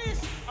thing I wish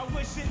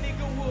a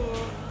nigga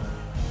would.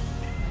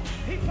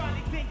 He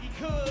probably think he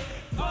could,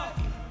 but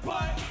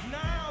nah,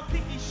 I don't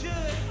think he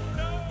should.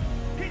 No.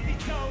 50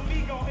 told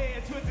me go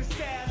ahead, twist the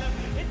style up.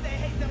 If they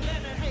hate them,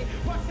 let them hate.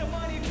 Watch the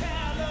money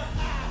pile up.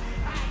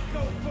 I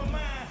go for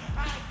mine. I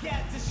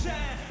got to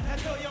shine. Now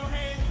throw your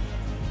hands.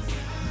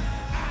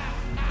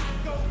 I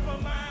go for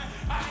mine.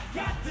 I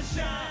got to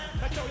shine.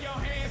 Now throw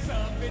your hands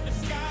up in the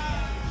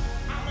sky.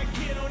 I'ma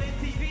get on this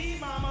TV,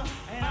 mama,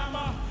 and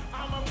I'ma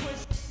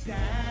push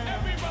down.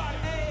 Everybody.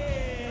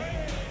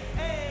 Hey,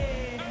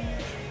 hey,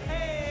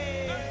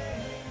 hey.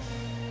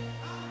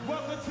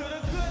 Welcome to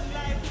the good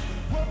life,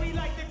 where we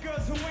like the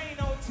girls who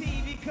ain't on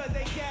TV cause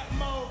they got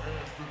more.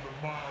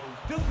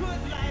 The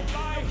good life,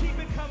 I keep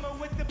it coming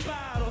with the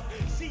bottles.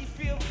 She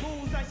feel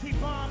booze like she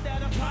bombed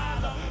at a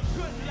bottle.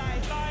 Good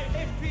life,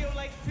 it feel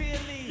like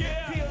Philly,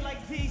 feel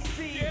like DC,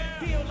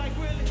 feel like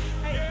really,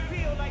 hey,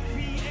 feel like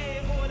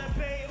VA or the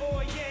Bay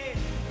or yeah.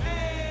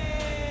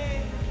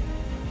 Hey,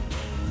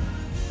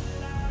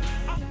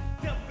 I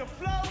f***ed up the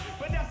flow,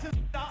 but that's what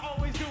I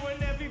always do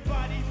and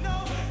everybody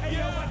know. Hey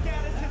yo, I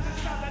got it since the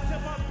shout out to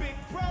my big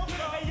bro.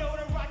 Hey yo,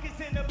 the Rockets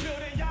in the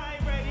building, y'all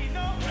ain't ready,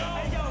 no?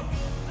 Hey yo,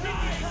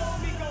 Nicky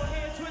told me go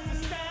ahead, switch the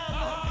style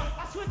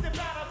up. I switched the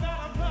battle,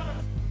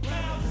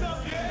 rounds up.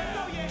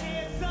 Throw your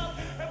hands up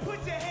and put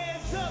your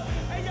hands up.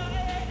 Hey yo,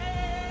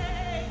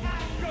 hey, I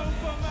go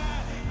for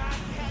mine. I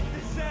got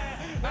to shine.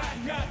 I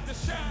got to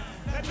shine.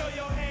 Now throw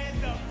your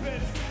hands up,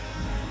 bitch.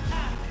 I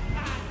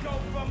go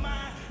for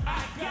mine. I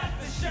got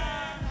to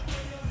shine.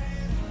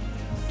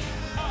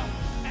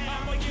 And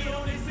I'ma get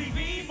on this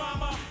TV,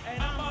 mama,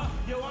 and I'ma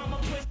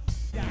push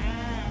down.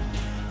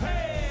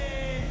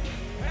 Hey,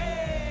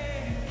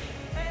 hey,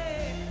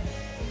 hey.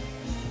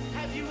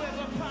 Have you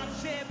ever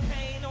popped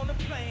champagne on the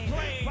plane?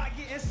 While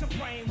getting some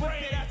brain, whip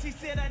it out. She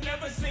said I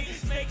never seen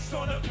snakes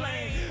on a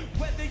plane.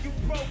 Whether you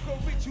broke or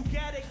rich, you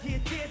gotta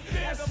get this.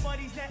 Having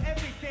money's not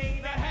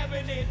everything, not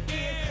having it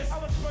is. I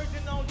was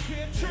virgin on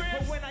trips,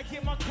 but when I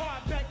get my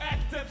car back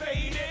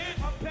activated,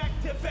 I'm back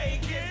to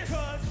Vegas.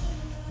 Cause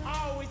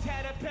I always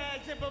had a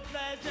passion for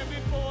flashing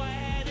before I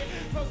had it.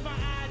 Close my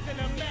eyes and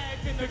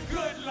imagine the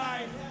good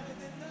life.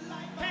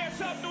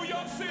 Hands up, New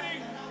York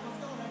City.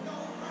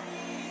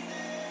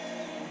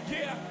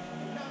 Yeah.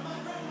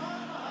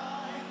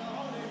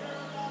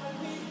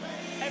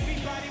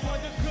 Everybody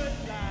want the good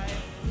life.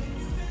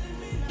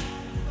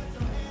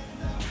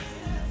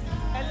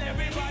 And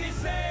everybody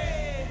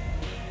say,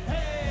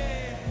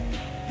 hey,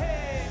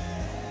 hey.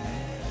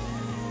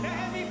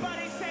 Now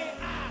everybody say,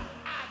 I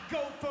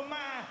go for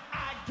mine.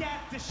 I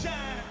got to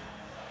shine.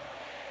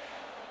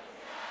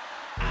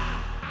 I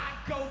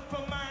go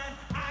for mine,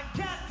 I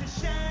got to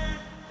shine.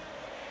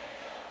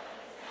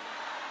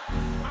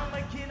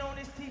 I'ma get on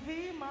this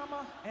TV,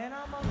 mama, and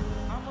I'ma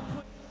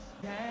put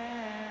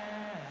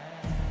down.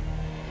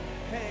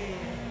 Hey,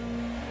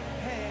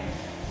 hey,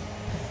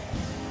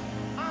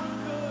 I'm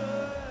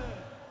good.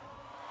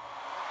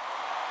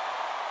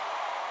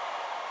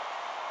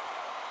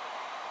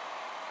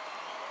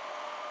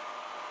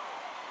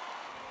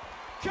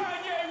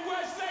 Kanye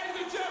West,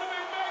 ladies and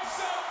gentlemen, make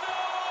some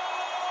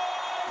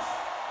noise!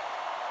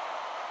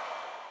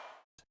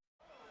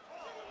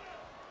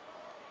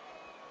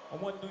 I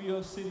want New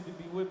York City to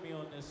be with me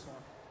on this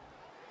one.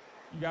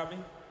 You got me?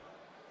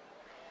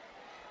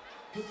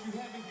 If you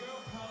having girl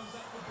problems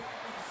at the back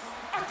of the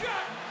song.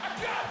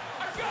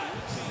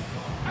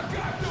 I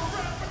got the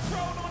rap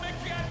patrol on the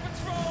cat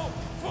patrol.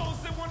 Phones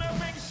that wanna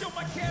make sure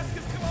my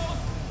casket's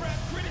closed. Rap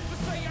critics to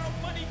say our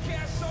money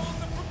cash shows.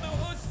 I'm from the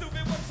hood,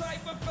 stupid, what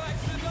type of facts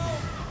to know?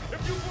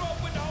 If you grew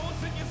up with hoes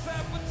in your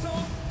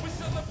sabotage, we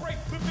celebrate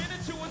the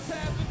minute you was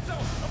half a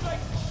toe. I'm like,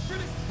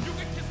 critics, you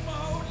can kiss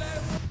my whole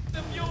ass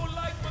if you don't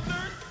like my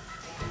lyrics.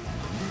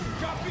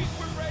 Got beef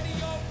with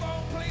radio,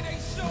 phone play they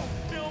show.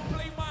 They don't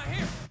play my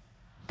hit.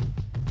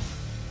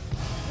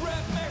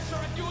 Rap master,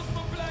 I use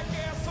my black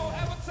ass so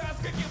advertisers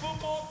can give them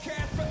more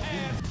cash for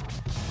ads.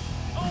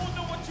 I don't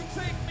know what you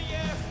take me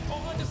as,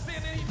 or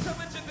understand the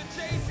intelligence that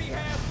Jay-Z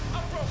has.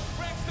 I'm from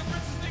racks to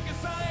riches,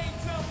 niggas, I ain't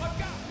dumb. I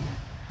got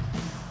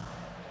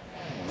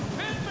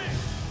Pimpin,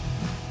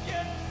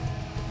 yeah.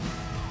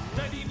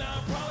 99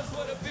 problems,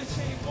 what a bitch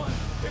ain't one.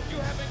 If you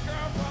having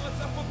girl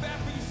problems, I feel bad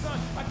for you, son.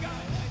 I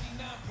got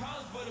 99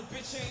 problems, but a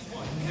bitch ain't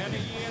one. And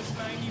the year's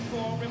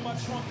 94, and my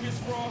trunk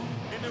is raw.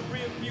 In the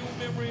rear view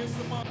mirror is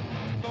my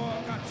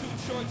Lord. Got two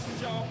choices,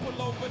 y'all. Pull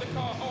over the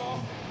car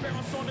or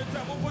bounce on the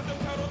devil, put the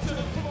pedal to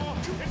the floor.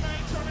 And I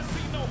ain't tryna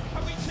see no,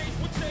 I be chased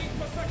with Jay.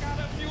 Plus I got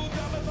a few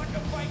dollars, I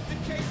can fight the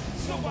case.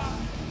 So I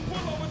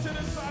pull over to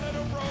the side of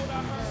the road,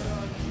 I heard.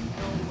 Son, you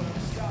know what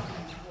I'm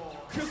stopping for.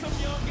 Cause I'm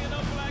young and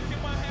I'm black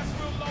and my hat's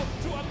real low.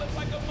 Do I look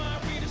like a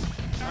mind reader?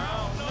 I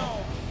don't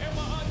know. Am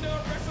I under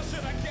arrest or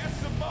should I catch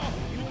the ball?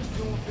 You was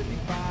doing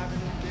 55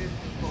 and I'm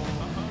 54.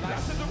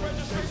 License the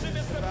registration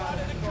and step out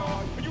of the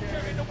car. When you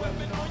carry the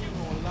weapon on you,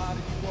 a lot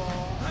of you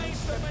are. I ain't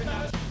stepping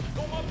out of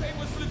on my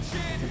papers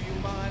legit. Do you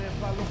mind if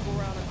I look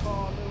around the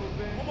car a little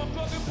bit? On my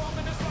plug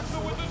apartment, it's like so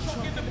with the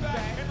trunk in the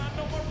back. And I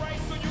know my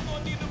rights, so you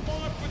gon' need a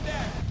bond for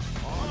that.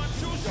 On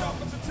two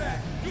sharpest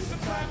attack. Used to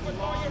time with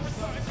lawyer and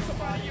something to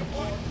somebody you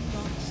want.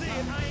 Shit,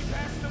 I ain't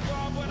passed the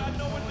bar, but I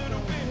know a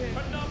little bit.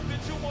 Enough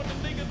that you want to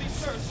legally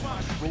search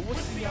mine. We'll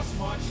see how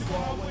smart you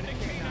are when the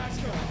canines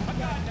come. I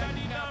got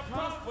 99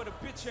 problems, but a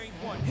bitch ain't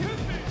one. Hit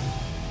me!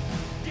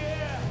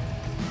 Yeah!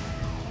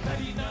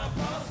 99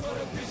 problems, but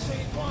a bitch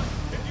ain't one.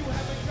 If you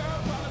having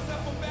girl problems, I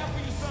feel bad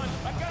for you, son.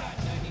 I got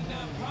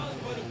 99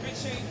 problems, but a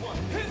bitch ain't one.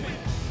 Hit me!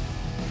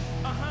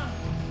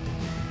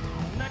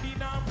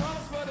 99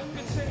 problems, but a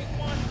bitch ain't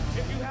one.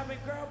 If you having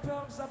girl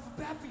problems, I feel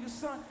bad for you,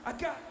 son. I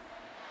got.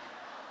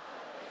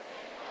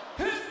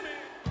 Hit me!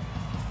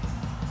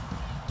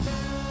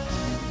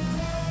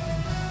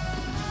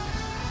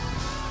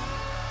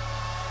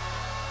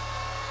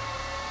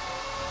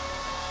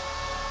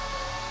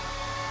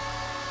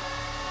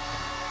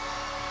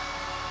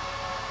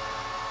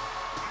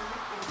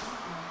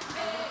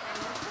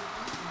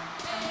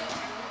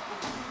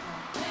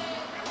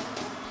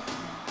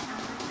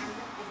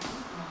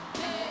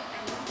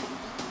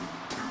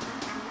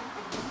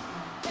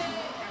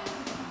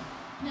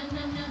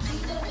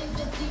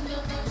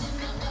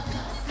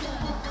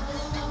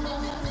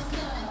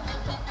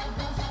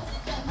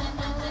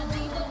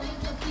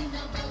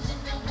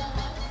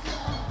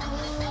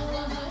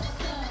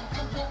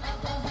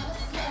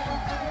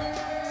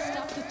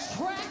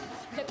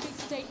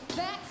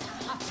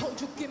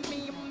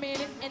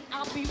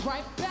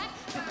 Right back,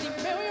 50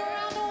 million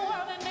around the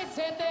world, and they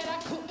said that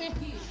I couldn't.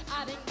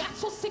 I done got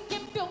so sick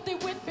and filthy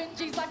with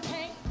Benjis, I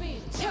can't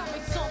speak. Tell me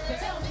something.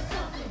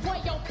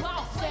 Where your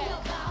boss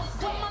at?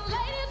 When my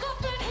ladies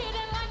up in here,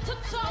 they like to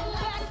talk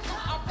back.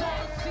 I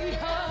wanna see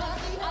her.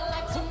 I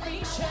like to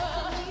meet her.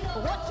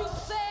 What you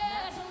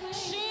said?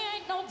 She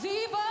ain't no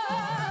diva.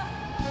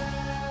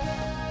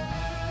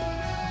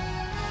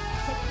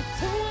 Take me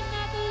to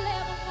another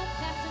level, no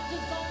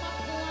passengers on my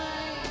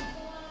plane.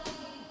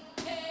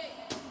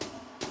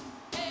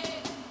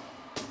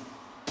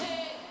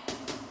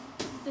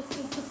 This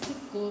is the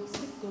stick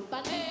up, I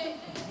need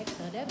the bags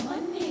of that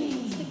money.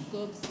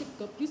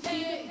 Stick up, you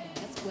see it?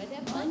 That's where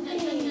that money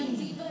is.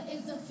 Diva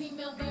is a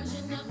female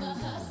version of a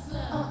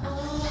hustler. Of a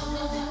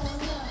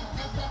hustler.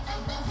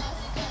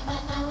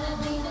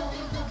 Diva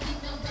is a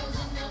female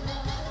version of a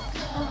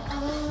hustler. Of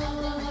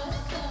a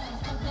hustler.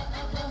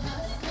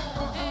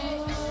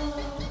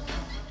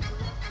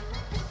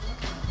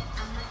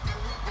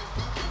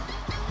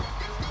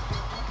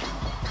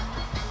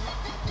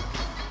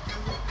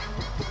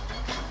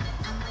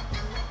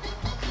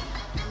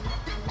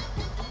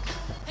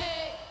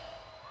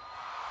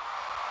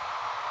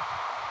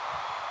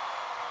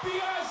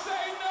 Beyoncé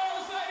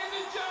knows, ladies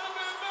and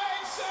gentlemen,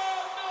 make some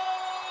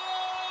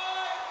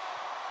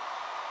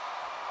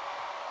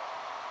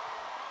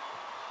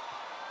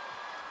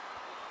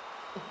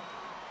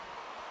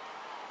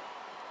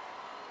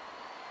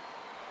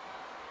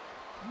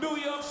New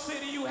York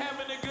City, you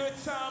having a good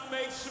time,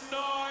 make some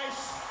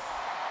noise.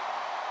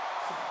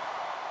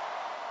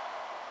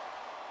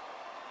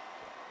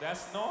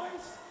 That's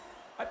noise?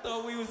 I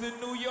thought we was in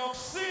New York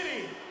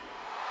City.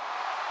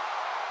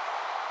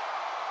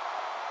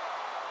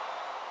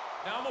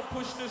 Now I'm gonna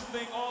push this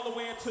thing all the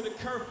way into the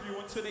curfew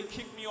until they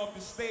kick me off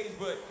the stage,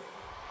 but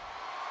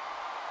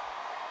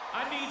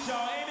I need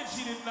y'all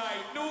energy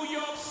tonight. New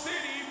York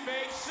City,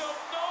 make some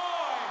noise.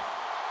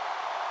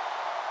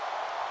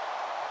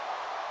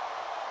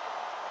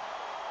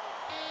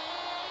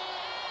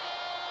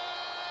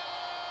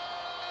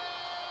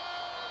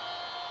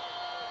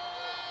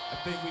 I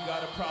think we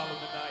got a problem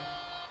tonight.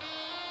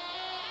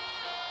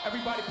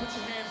 Everybody put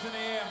your hands in the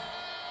air.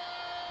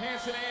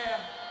 Hands in the air.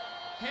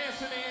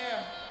 Hands in the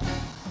air.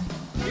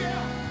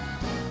 Yeah,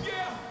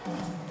 yeah,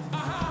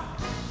 uh-huh.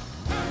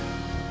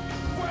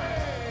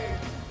 Way,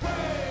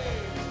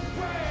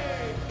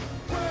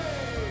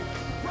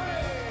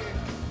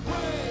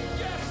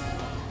 yes.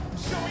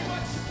 Show me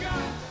what you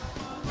got.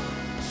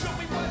 Show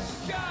me what you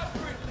got,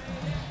 pretty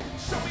lady.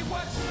 Show me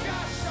what you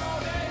got,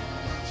 shawty.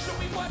 Show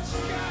me what you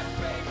got,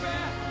 baby.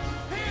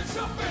 Hands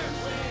up and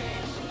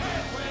wave,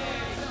 and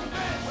wave,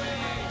 and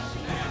wave,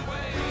 and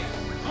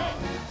wave. Oh,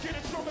 get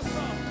it from the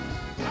sun.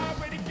 I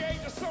already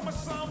gave the summer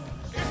some.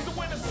 It's the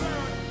winter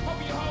sun. Hope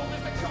your hole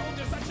is the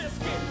coldest. I just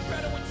get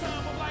better with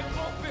time. I'm like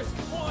Memphis,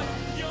 one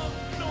young,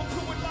 known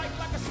to it like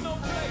a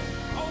snowflake.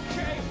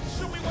 Okay,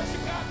 show me what you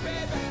got,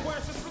 baby.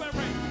 Where's the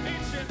slurring?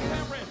 Ancient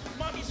parent.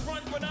 Mommy's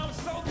front, but I'm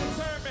so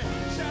determined.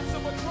 Shots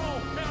of a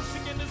throne, now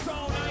she in the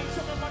zone. I ain't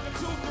talking about the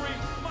 2-3.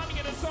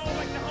 Mommy in the zone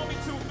like the homie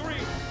 2-3.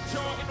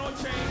 Jordan on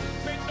chains,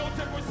 make no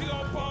difference. We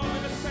all fall in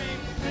the same.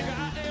 Nigga,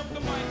 I am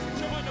the mic.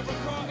 Join the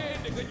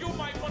recording. Nigga, you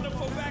might wanna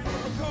fall back for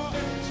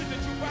recording. Shit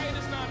that you write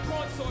is not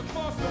porn, so it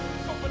foster.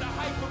 Go for the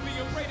hype of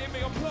being great, they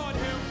may applaud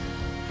him.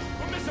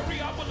 For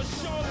misery, I will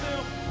assure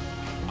them.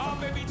 Oh,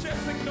 baby,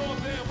 just ignore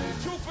them.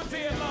 Truth or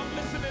dare, love,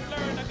 listen and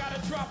learn. I got a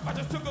drop, I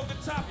just took off the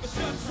top, it's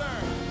your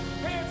turn.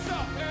 Hands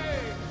up,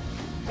 hey,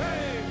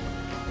 hey,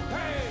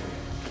 hey,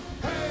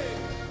 hey,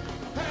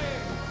 hey,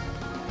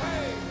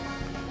 hey.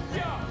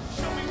 Yo,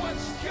 show me what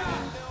you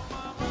got.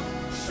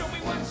 Show me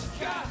what you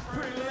got,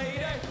 pretty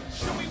lady.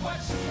 Show me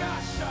what you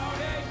got,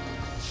 shawty.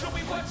 Show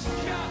me what you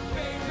got,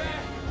 baby.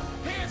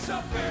 Hands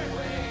up and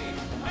wave,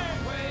 and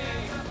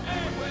wave,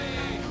 and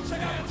wave.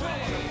 Check out the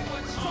wave.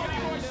 What you got,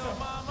 little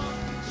mama?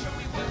 Show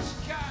me what you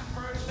got,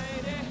 pretty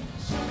lady.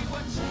 Show me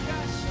what you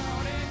got,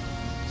 shawty.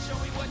 Show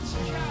me what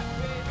you got,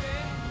 baby.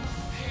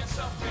 Hands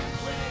up and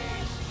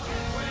wave,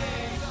 and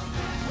wave,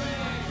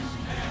 wave,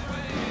 and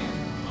wave.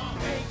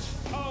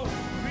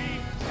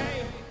 H-O-V-A.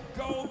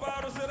 Gold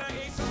bottles of that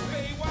Ace of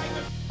Spades. Why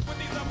the with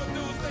these other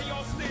dudes, they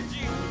all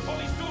stingy. All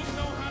these dudes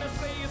know how to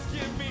say is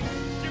give me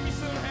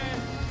some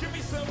hand, give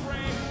me some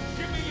rain,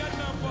 give me your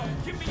number,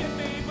 give me your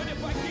name. But if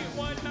I get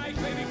one night,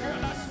 baby girl,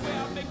 I swear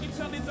I'll make you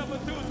tell these other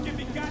dudes, give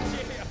me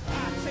gotcha here.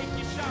 I take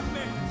you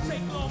shopping,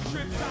 take long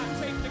trips, I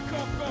take the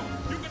cocoa.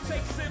 You can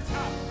take sips,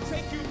 I'll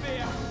take you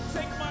there.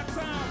 Take my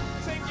time,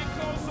 take your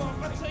clothes off,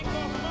 I take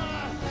off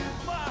mine.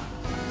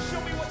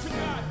 Show me what you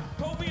got,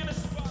 hold me in the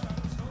spot.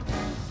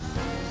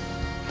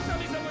 Tell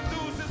these other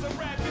dudes it's a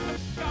rap, get the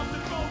out the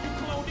phone, you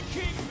clone. The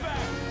king's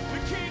back, the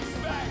king's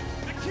back,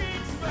 the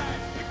king's back,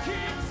 the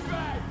king's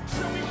back.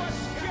 Show me what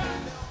you got,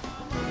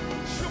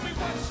 show me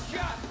what you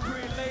got,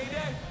 pretty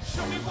lady.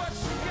 Show me what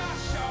you got,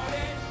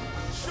 shawty.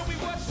 Show me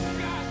what you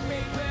got,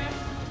 baby.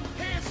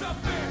 Hands up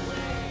and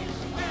wave,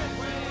 and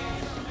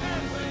wave,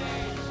 and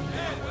wave,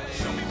 and wave.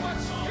 Show me what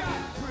you got,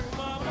 pretty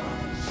mama.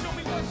 Show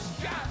me what you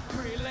got,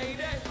 pretty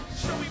lady.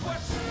 Show me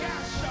what you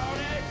got,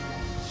 shawty.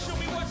 Show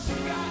me what you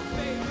got,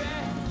 baby.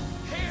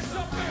 Hands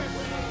up and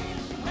wave,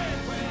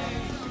 and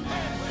wave,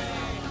 and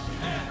wave,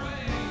 and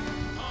wave.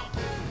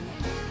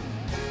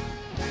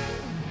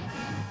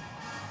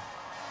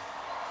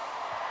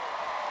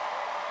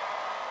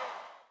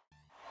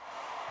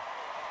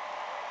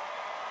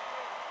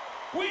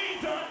 We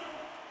done.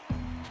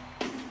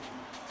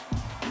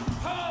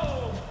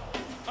 Ho,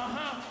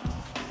 uh-huh.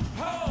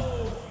 Ho,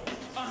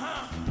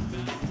 uh-huh.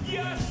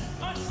 Yes,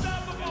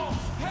 unstoppable.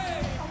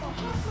 Hey, I'm a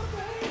hustler,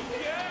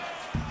 baby. Yes,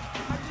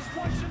 I just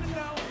want you to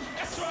know.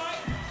 That's right.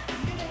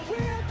 It ain't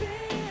where I've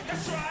been.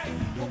 That's right.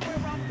 But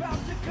where I'm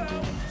about to go.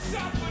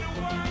 Top of the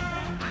world.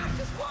 I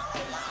just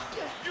wanna love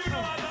you. You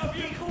know I love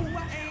you. Be who I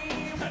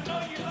am. I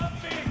know you love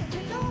me.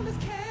 You know this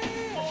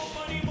cash. More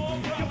money, more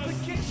problems.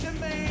 You forget your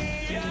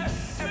man.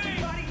 Yes.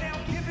 Everybody now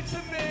give it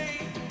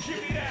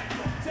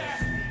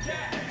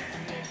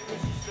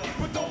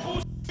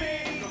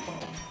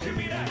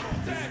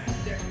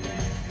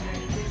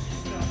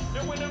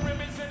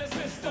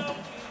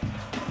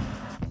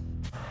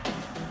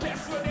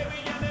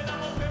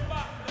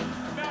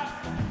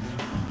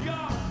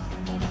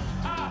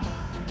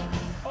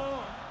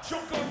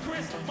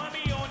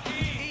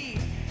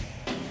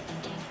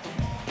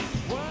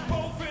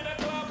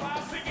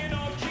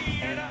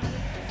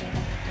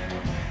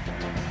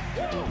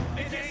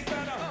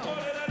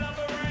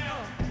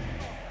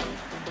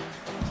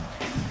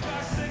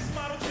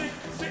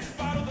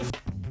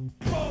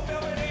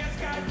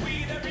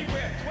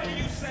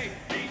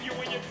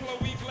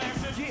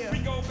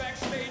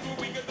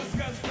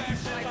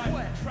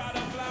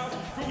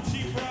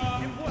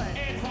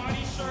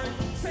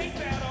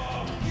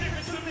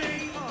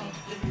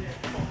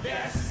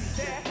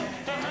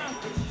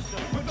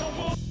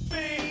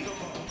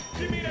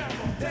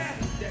that,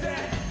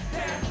 that.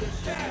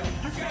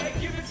 You gotta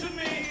give it to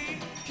me.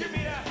 Give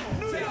me that,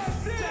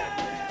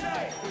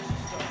 that.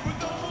 But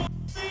don't move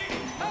me.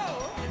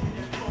 Oh,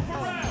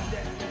 Pharrell.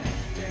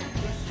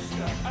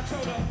 I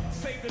told her,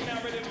 save the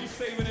narrative, you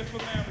saving it for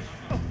marriage.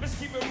 Let's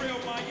keep it real,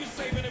 man, you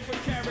saving it for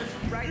carrots.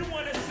 You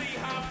wanna see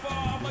how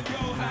far I'ma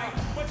go, how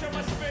much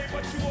I'ma spend,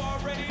 but you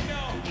already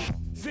know.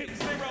 Zero,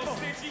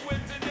 stingy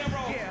with De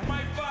Niro.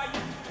 Might buy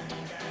you.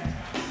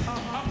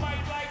 I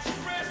might like your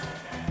wrist.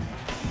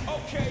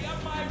 Okay, I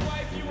might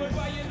wipe you and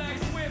buy you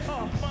nice whip.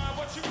 Mind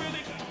what you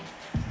really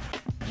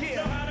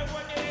know how to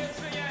run your hands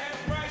in your head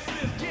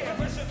priceless.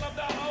 Profession love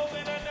the whole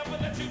and I never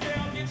let you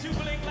down. Get you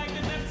blink like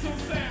the Neptune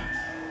sound.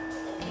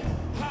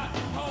 Hot,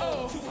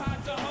 hold, too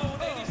hot to hold.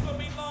 Ladies for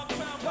me long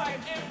time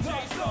like MJ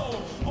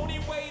Soul. Only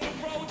way to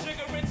roll,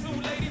 jiggering two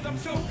ladies, I'm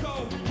so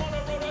cold. On the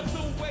road, a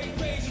two-way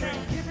page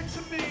round. Give it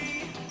to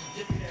me.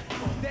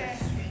 That.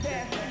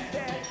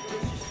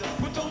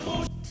 But don't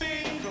bullshit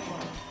me.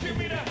 Give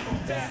me that.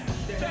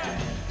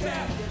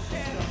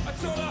 I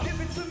told her, give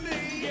it to me.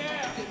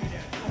 Yeah.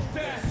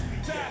 That.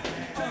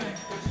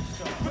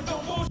 But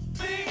don't bullshit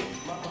me.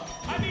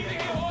 I need to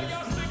hear all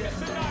y'all sing this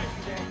tonight.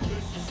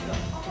 I'm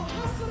a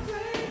hustler,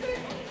 baby.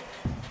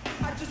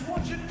 I just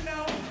want you to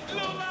know. A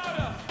little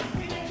louder.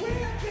 Where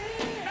I've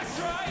been. That's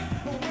right.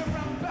 But where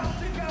I'm about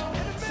to go.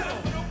 In the middle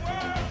of the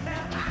world.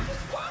 Now I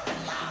just want to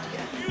love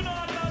you. You know I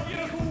love you.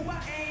 Who I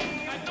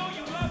am. I know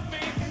you love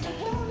me. And the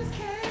world is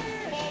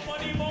cash. More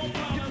money, more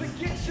problems. You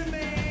forget your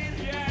man.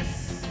 Yes.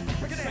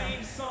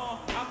 Same song.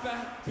 I've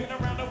been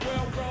around the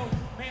world, bro.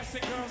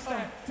 Dancing girls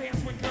that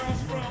dance with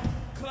girls from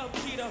Club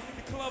Cheetah,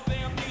 the Club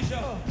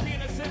Amnesia.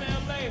 Penis in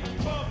LA,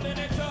 bubbling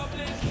and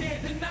Dublin.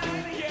 Can't deny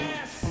it.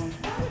 Yes.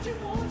 Why would you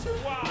want to?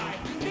 Why?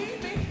 You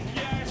need me.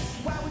 Yes.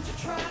 Why would you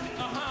try me?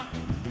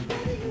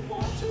 Maybe you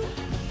want to.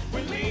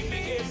 Believe me,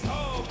 it's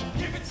home.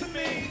 Give it to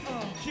me.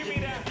 Give me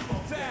that.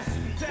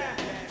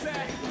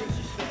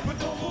 But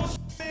don't bullshit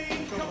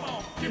me. Come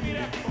on, give me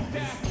that.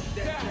 Yes,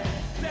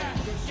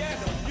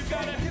 you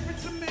gotta give it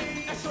to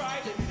me. That's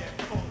right.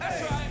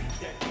 That's right.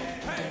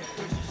 Hey,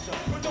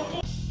 but don't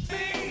bullshit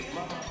me.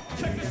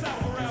 Check this out,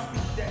 Pharrell.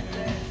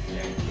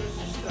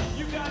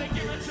 You gotta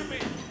give it to me.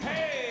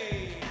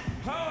 Hey,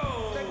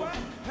 ho. Say what?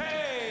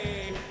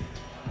 Hey.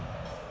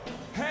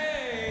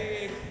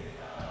 Hey.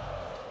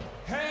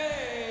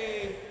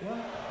 Hey.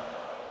 What?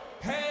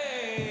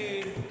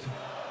 Hey.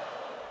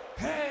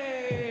 Hey.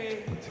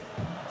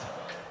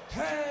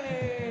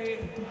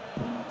 Hey.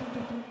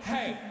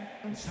 Hey.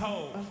 It's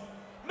Hov.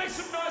 Make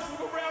some noise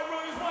for Pharrell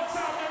Williams one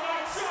time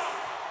tonight, y'all.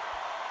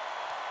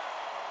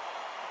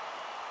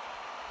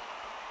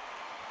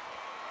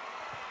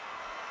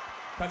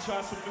 Can I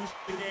try some new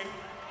shit again?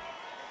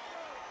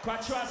 Can I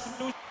try some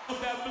new shit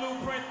with that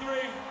Blueprint 3?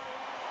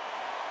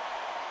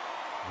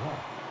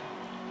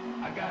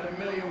 I got a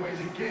million ways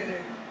to get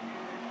it.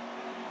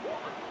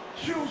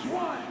 Choose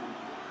one.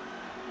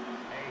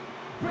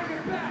 Bring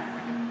it back.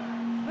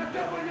 Now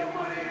double your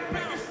money and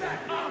make it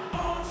stack.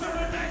 On to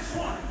the next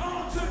one.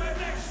 On to the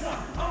next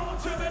one. On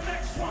to the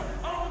next one.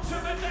 On to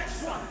the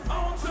next one.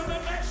 On to the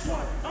next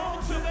one. On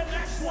to the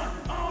next one.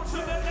 On to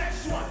the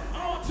next one.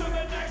 On to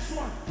the next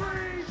one.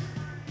 Freeze.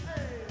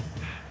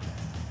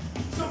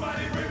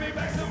 Somebody bring me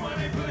back some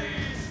money,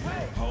 please.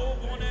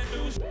 Hov on that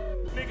new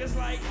shit. Niggas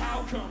like,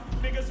 how come?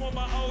 Niggas want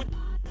my old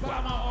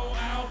buy my old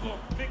album.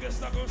 Niggas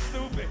stuck on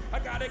stupid. I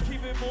gotta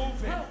keep it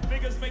moving.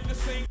 Niggas make the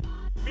same.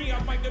 Me,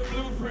 I make the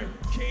blueprint.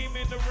 Came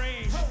in the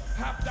range.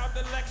 Hopped out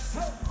the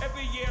Lexus.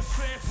 Every year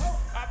since.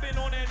 I've been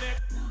on that neck.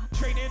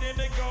 Traded in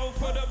the gold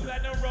for the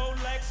platinum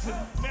Rolexes.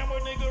 Now a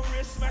nigga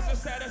wrist smash the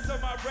status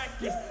of my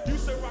records.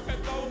 Used to rock a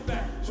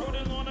throwback,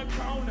 Jordan on the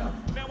corner.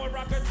 Now I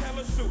rock a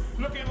telesuit,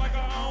 looking like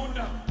a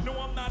owner. No,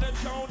 I'm not a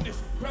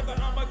Jonas, brother,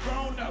 I'm a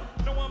grown up.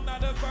 No, I'm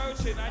not a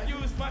virgin, I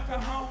use my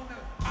kahuna.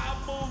 I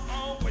move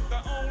on with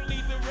the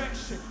only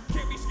direction.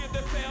 Can't be scared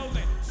to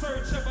failing,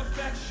 search of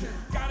affection.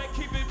 Gotta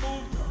keep it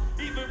moving,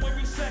 even when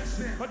we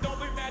sexing. But don't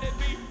be mad at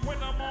me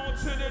when I'm on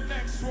to the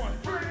next one.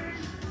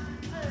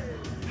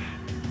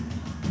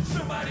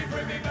 Somebody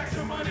bring me back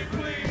some money,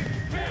 please.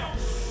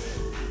 Bounce.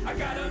 I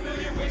got a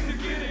million ways to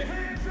get it.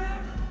 Hands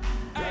up.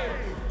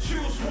 Hey,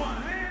 choose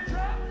one. Hands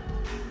up.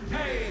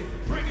 Hey,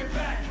 bring it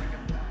back.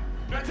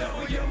 Now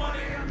double your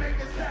money and make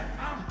it stack.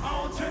 I'm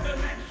on to the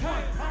next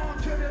one. On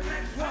to the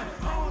next one.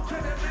 On to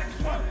the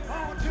next one.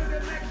 On to the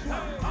next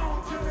one.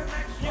 On to the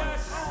next one.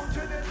 Yes. On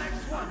to the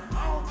next one.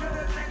 On to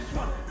the next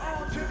one.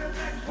 On to the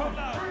next one. Hold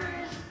up.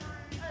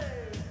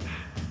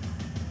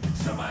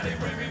 Somebody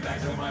bring me back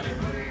some money,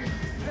 please.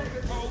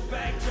 Roll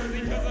back jersey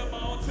cause I'm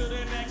on to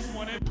the next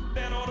one. And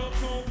that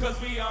auto-tune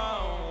cause we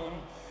on.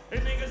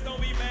 And niggas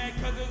don't be mad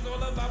cause it's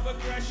all about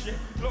progression.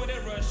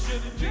 Loaded rush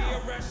shouldn't be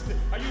arrested.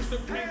 I used to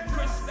bring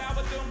crystal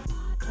with them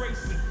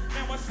racing.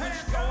 Now I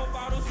switch gold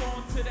bottles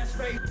on to that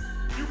space.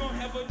 You gon'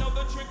 have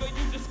another drink or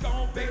you just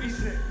gon'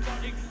 babysit.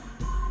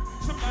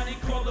 Somebody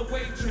call the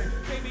waitress.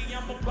 Baby,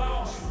 I'm a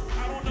boss.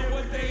 I don't know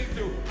what they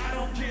do. I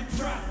don't get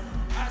dropped.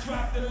 I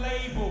dropped the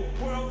label.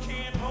 World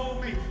can't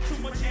hold me. Too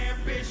much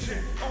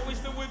ambition.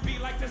 Always knew it'd be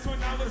like this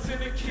when I was in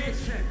the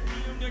kitchen. Me,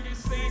 I'm niggas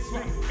stage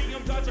right. Me,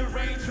 I'm dodging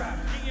raindrop.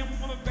 Me,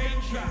 I'm on a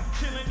bank drop.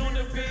 Chilling on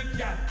the big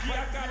yacht.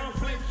 Yeah, I got on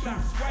flip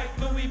flops. White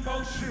Louis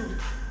boat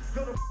shoes.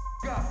 Go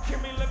the up.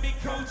 Can me, let me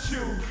coach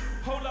you.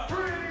 Hold up.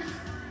 Freeze.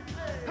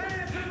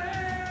 Hands in the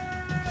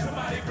air.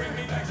 Somebody bring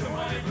me back some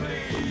money,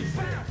 please.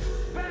 Bounce,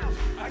 bounce.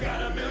 I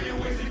got a million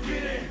ways to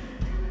get it.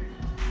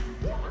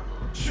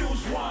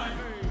 Choose one.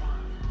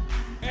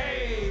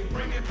 Hey,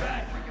 bring it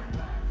back.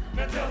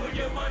 Now double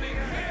your money,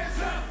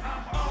 hands up.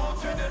 I'm on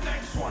to the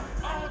next one.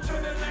 On to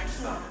the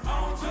next one.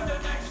 On to the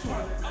next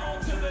one. On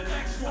to the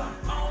next one.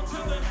 On to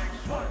the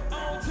next one.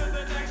 On to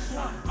the next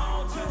one.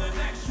 On to the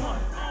next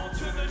one. On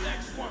to the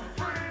next one.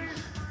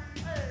 Freeze.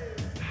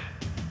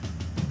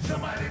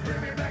 Somebody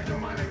bring me back the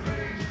money,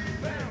 please.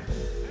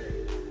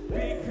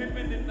 Big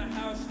Pimpin in the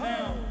house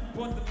now.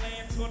 Bought the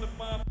land, tore the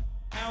mom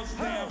house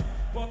down.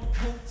 Bought the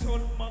coat, tore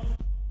the mother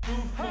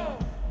roof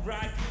off.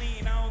 Ride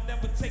clean, I don't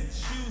never take the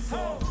shoes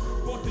off.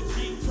 Bought the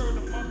Jeep, turned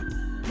the mother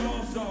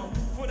doors off.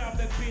 Foot out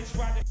that bitch,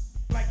 ride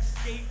the like a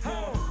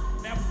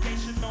skateboard.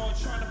 Navigation on,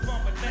 trying to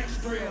find my next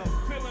thrill.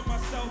 Feeling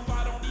myself,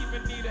 I don't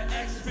even need an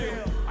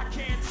X-Fill. I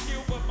can't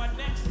chill, but my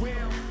next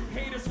will.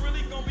 Haters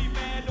really gonna be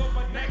mad on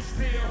my next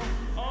deal.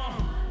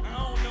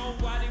 I don't know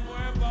why they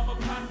worry about my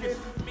pockets.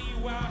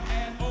 Meanwhile,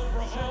 had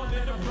overall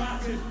in the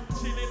project.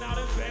 Chilling out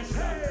of best,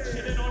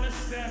 chilling on the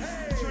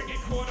steps.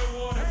 Drinking quarter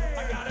water,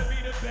 I gotta be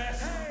the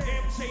best.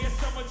 MJ a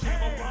summer jam,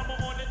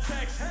 Obama on the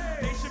text.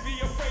 They should be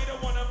afraid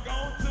of what I'm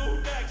gon'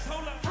 do next.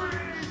 Hold up.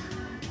 Freeze.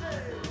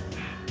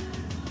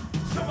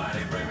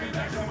 Somebody bring me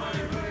back some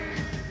money,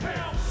 please.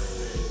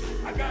 Bounce.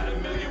 I got a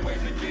million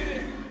ways to get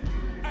it.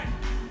 Hey,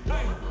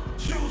 hey,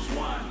 choose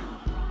one.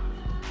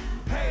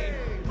 Hey,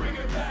 bring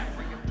it back.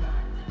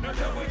 Now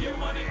double your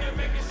money and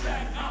make it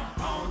stack. I'm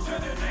on to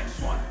the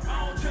next one.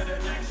 On to the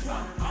next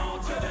one.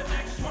 On to the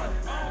next one.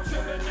 On to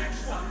the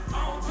next one.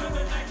 On to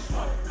the next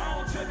one.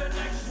 On to the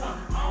next one.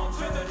 On to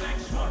the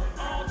next one.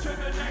 On to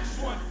the next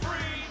one.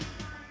 Free.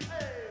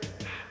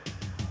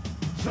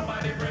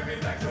 Somebody bring me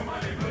back the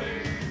money,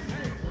 please.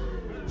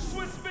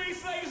 Swizz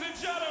Beatz, ladies and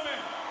gentlemen.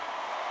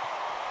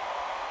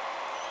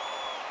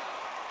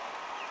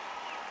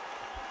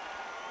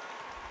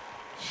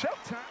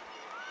 Showtime.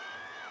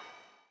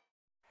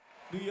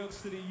 New York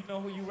City, you know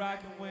who you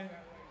rockin' with?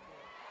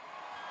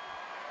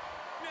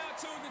 Now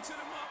tuned into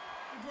the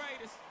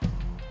greatest.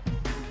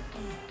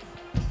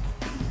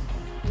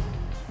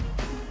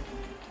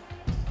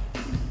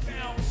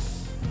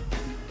 Bounce,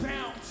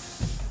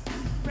 bounce,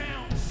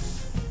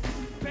 bounce,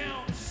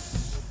 bounce.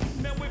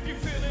 Now if you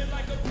feeling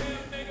like a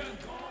pimp, nigga,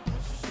 go on,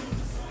 brush your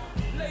shoulders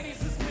off.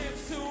 Ladies is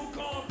pimps too,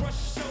 go on,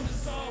 brush your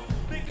shoulders off.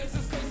 Niggas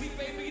is crazy,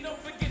 baby, don't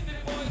forget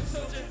that boy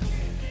told you.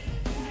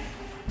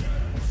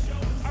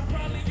 I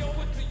probably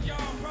owe it to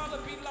y'all,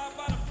 probably be live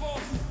by the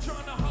force.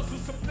 Trying to hustle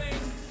some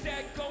things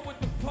that go with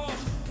the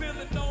Porsche.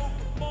 Feeling no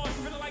remorse,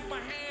 feeling like my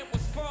hand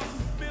was false.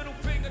 Middle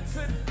finger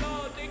to the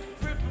Lord, nigga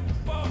gripping the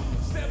ball.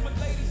 Said my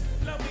ladies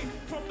love me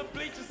from the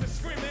bleachers and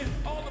screaming.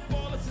 All the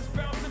ballers is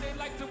bouncing, they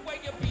like the way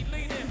you be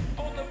leaning.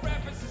 All the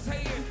rappers is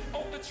hating,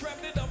 all the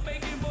trap that I'm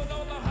making. But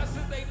all the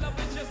hustlers, they love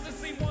it just to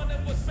see one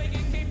of us make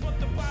it. Came from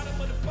the bottom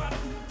of the bottom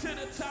to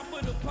the top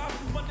of the pop.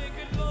 My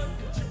nigga London,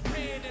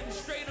 Japan, and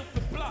straight up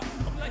the block.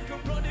 I'm like a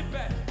running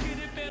back, get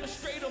it man,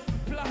 straight up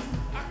the block.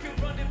 I can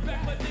run it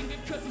back, my nigga,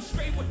 cause I'm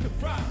straight with the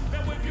rock.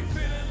 Now if you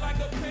feeling like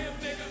a pimp,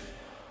 nigga,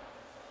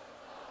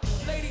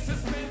 ladies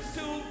is pimps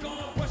too, go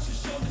on, brush your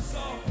shoulders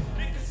off.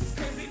 Niggas is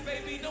crazy,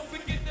 baby, don't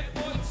forget that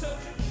boy told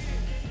you.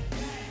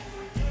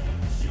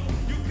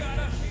 You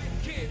gotta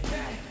get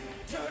that,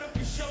 turn up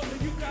your shoulder,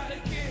 you gotta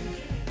get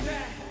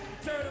that,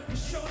 turn up your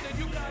shoulder,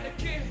 you gotta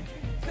get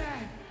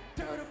that,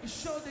 turn up your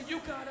shoulder, you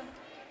gotta.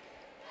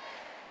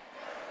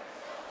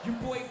 Your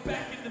boy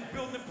back in the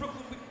building,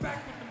 Brooklyn, we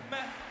back on the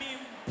map. Me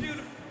and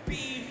beautiful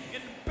B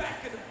in the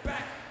back of the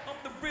back. I'm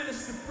the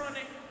realest in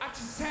running, I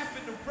just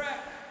happen to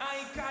rap. I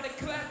ain't gotta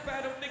clap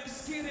at them,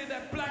 niggas scared of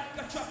that black.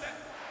 I drop that,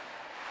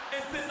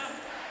 and then I.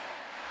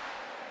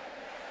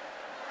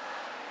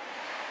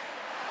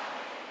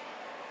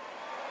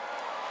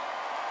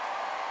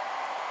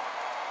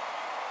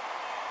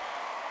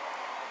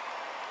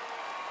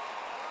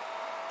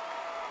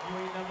 You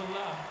ain't never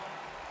lied.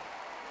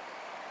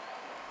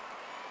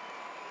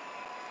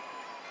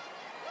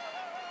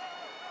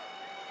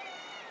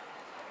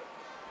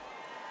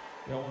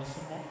 Y'all want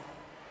some more?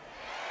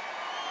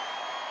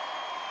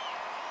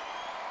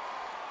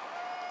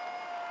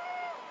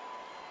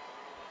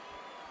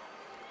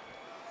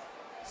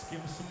 Let's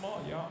give me some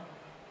more, y'all.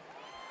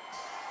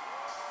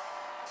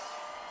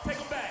 Take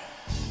them back.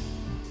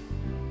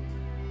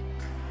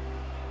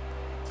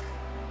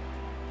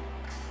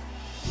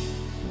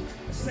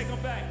 Let's take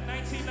them back.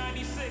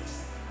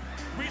 1996.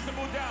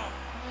 Reasonable Doubt.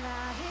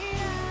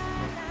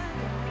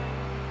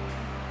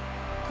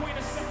 Queen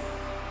of Summer.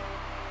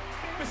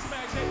 Miss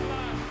Magic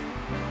Line.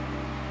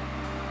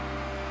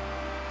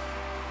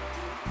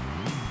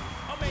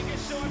 I'm making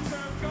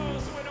short-term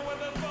goals, winning with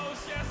the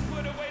foes, yes,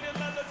 put away the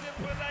leathers and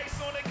put ice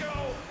on the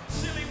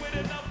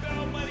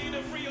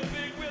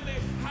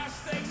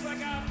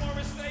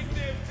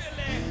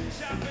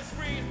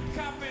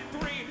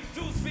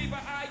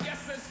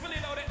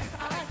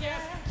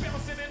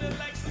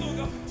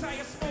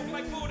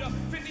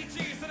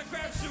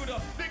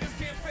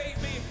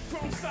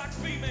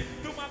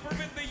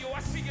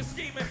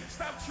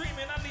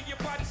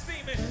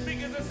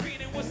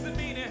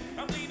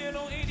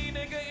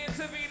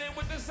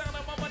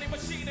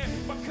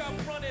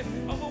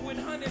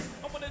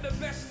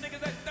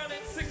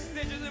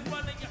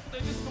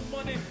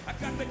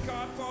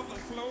Godfather,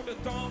 Flo, the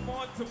Don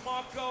Juan,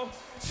 DeMarco.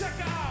 Check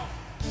it out.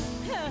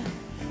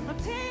 I'm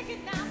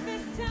taking out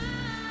this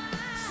time.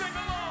 Sing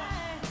along.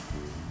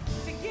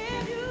 To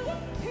give you a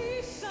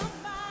piece of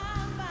my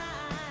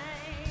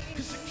mind.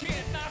 'Cause you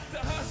can't knock the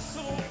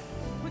hustle.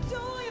 But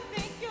do you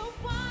think you'll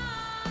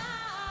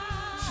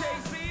find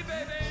Jay-Z,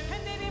 baby.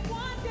 And then in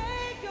one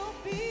day you'll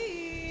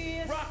be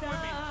a Rock star.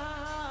 with me.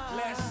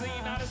 Last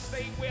scene out of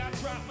state where I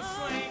dropped my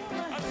sling.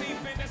 I'm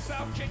deep in the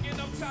South, kicking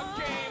up top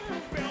game.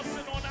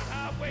 Bouncing on the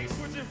highway,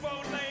 switching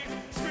 4 lanes.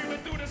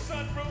 Screaming through the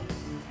sunroof.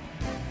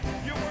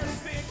 Your worst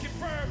fear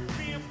confirmed.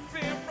 Being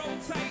fair, roll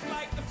tight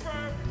like the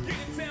firm.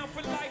 Getting down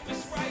for life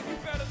is right, you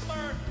better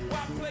learn.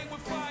 Why play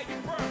with fire, you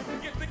burn.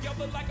 Get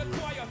together like a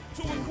choir.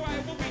 To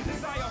acquire what we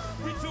desire.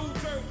 We do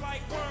dirt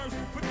like worms.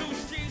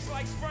 Produce G's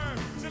like sperm.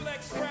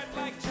 Select spread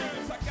like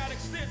germs. I got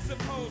extensive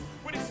hoes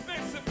with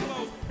expensive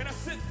clothes. And I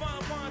sit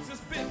fine wines and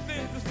spit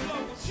thin to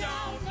flow. What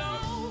y'all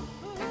know?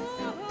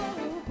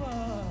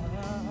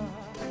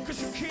 'Cause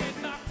you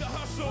can't knock the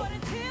hustle. But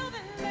until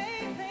then,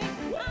 lately,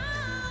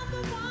 I'm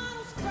the one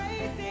who's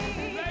crazy.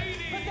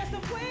 Lady. But that's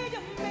the way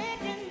you're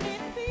making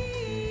it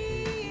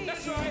feel.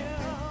 That's right.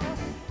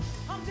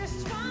 I'm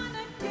just trying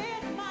to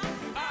get my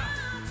I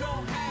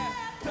don't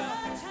have the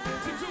time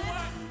to do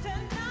what? to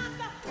knock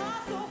the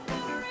hustle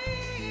for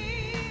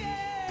real.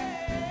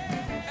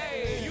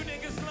 Hey, you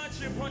niggas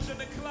lunching, punching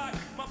the clock.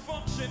 My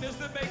function is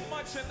to make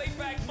munch and lay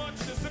back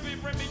munches. To be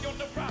Remy on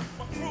the rock.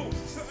 My crew,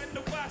 something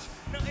to watch,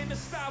 nothing to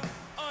stop.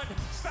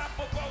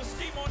 Unstoppable,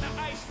 scheme on the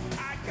ice.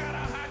 I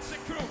gotta hot your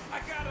crew. I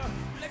gotta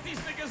let these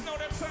niggas know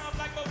that time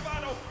like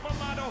Lovato. My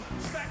motto,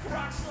 stack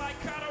rocks like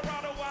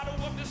Colorado.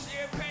 Waddle up the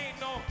champagne,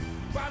 no.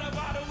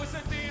 Bottle is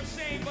a damn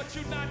shame, but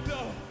you not the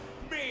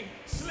me.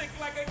 Slick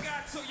like a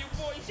god to your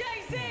boy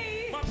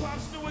Jay-Z. My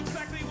pops knew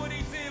exactly what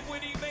he did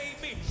when he made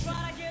me.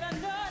 Try to get a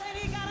nut and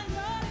he got a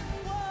nut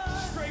in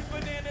one. Straight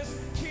bananas,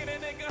 kid a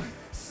nigga.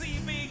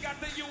 CB got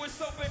the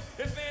US Open,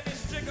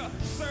 advantage jigger.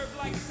 Serve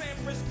like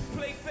Sampras,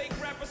 play fake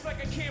rappers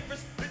like a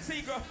campus. The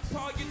Tigra,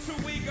 Paul, you too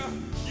eager.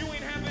 You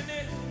ain't having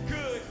it?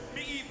 Good,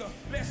 me either.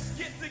 Let's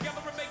get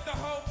together and make the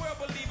whole world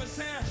believe us,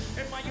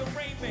 huh? In my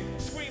arraignment,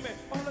 screaming.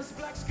 All us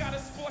blacks got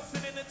us sports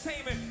and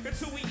entertainment.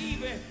 Until we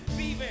even,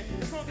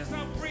 as long as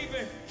I'm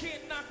breathing.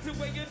 Can't knock the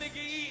way your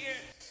nigga eating.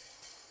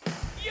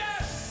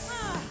 Yes!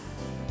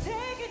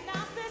 Taking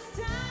out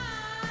this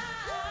time.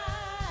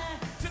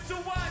 To do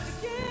what? To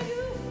give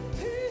you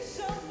peace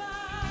of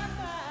my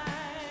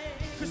mind.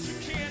 'Cause you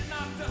can't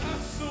knock the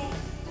hustle.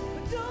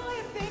 But do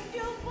you think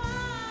you'll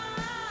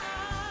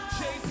find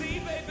Jay-Z,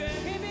 baby.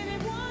 Maybe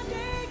in one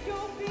day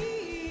you'll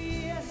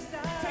be a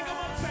star. Take 'em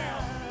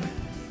uptown.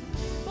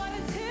 But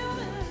until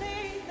then,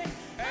 lately,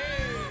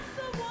 Hey. I'm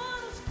the one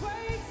who's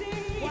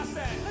crazy. What's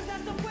that? 'Cause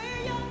that's the way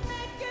you're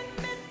making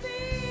me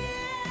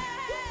feel.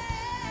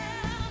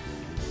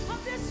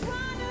 I'm just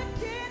trying to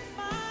get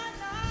mine.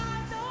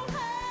 I don't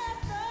have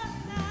the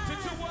time To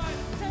do what?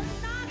 to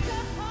knock the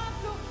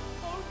hustle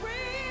for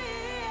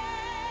real.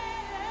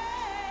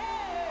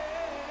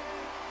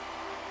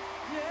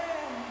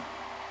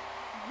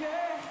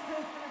 Yeah.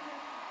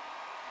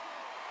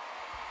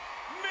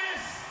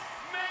 Miss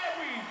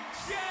Mary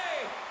J.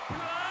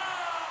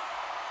 Blige.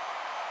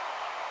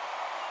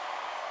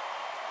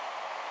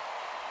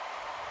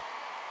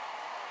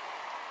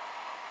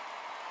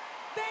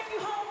 Thank you,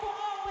 home, for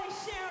always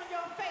sharing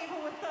your favor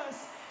with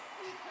us.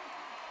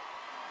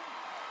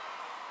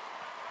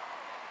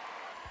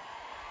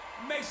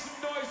 Make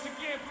some noise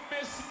again for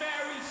Miss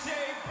Mary J.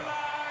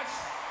 Blige.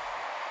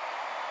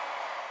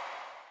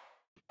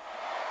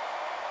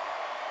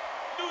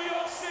 New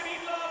York City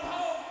love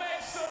home.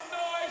 Make some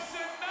noise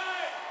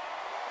tonight.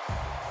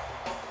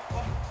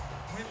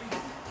 With me,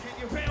 can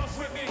you bounce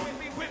with me? With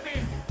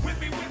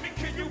me,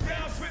 can you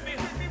bounce with me?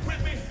 With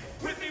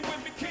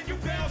me, can you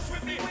bounce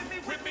with me?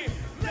 With me,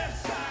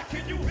 left side,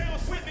 can you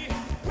bounce with me?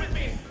 With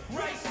me,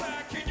 right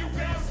side, can you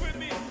bounce with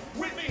me?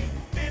 With me,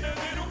 in the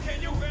middle,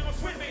 can you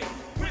bounce with me?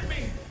 With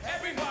me,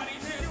 everybody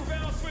just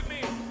bounce with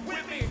me.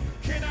 With me,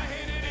 can I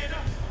hit it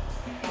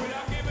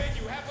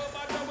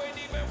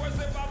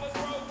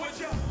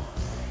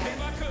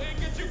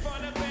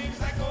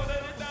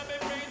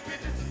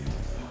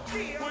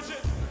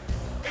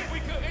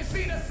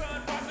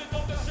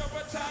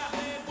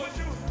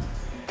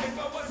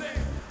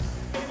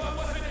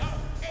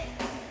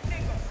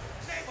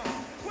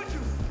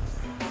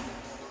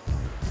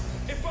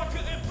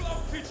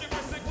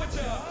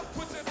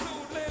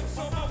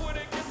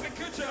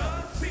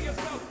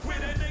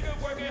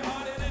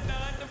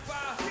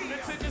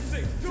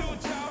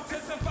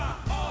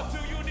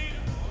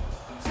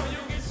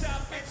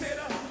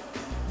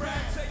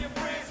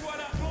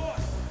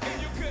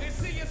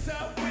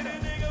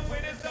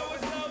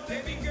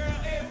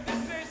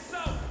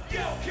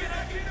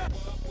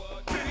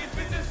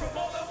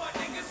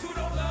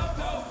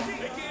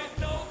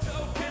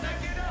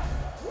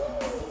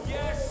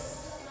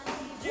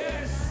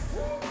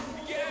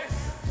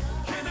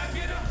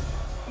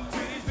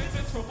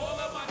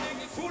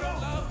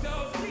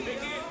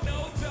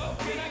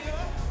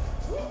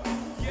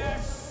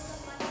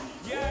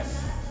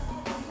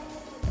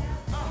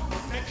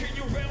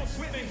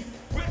me,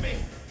 with me,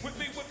 with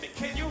me, with me,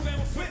 can you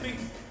bounce with me,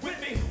 with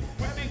me,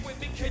 with me, with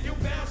me, can you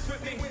bounce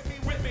with me, with me,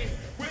 with me,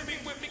 with me,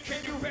 with me,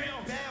 can you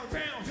bounce, down,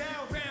 down,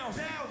 down, down,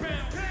 down,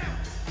 down, down.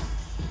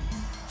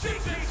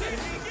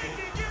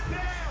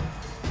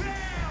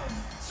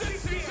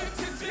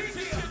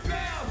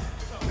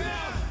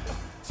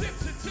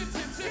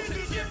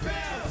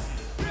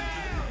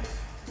 Bounce,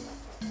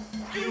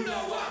 you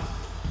know what?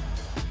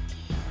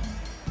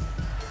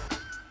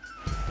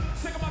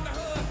 Take 'em out the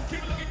hood,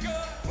 keep it looking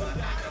good, but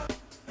I don't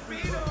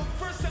freedom.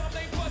 First time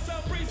they for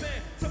some reason,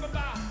 talk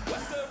about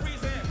what's the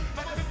reason?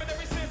 I'm a in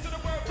every sense of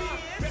the word.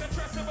 Better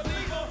trust and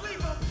believe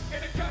 'em. In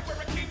the cup where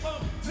I keep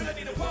 'em till I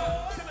need a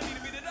word, till I need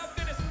to beat it up.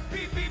 Then it's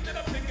beep beep, then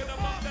I'm picking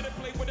 'em up. Let it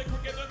play with a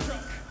quick in the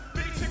truck.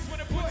 Big chicks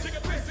with a push,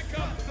 chicken piss and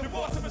cup. The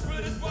boss of us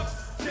split his bucks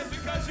just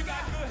because you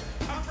got good.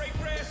 I'm break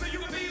bread so you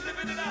can be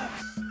living it up.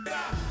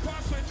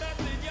 Pass with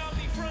nothing, y'all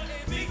be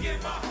frontin'. Me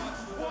get my heart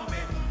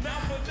warming. Now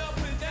for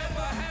nothing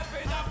ever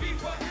happened, I'll be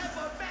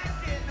forever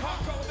backing.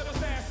 Hardcore little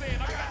assassin,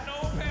 I got no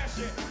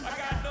passion, I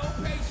got no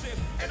patience,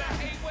 and I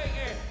hate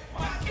waiting.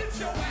 Why get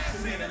your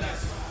ass in and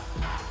let's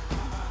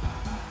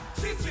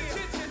teach you,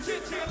 let's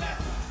teach you,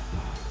 let's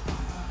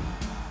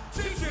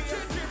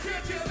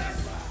teach you, let's.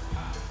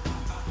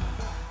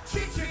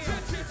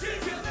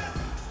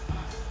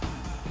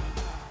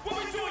 What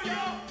we doing,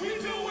 y'all? We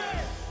do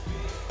it.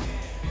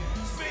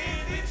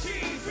 Spin and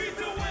cheese, we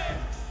do it.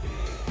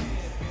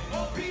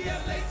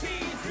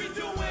 OPLATs, we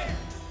do it.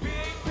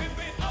 Big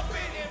Pimpin up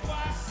in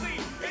NYC.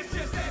 It's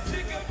just that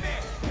jigger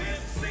man.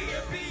 Pimp C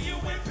and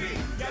B-U-M-P.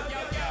 Yo,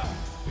 yo, yo.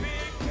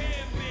 Big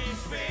Pimpin,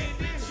 spin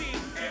and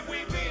cheese, and we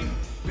be.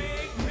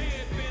 Big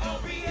Pimpin,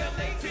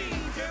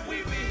 OPLATs, and we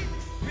be.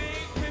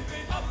 Big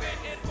Pimpin up in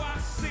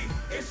NYC.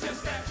 It's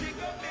just that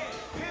jigger man.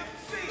 Pimp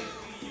C,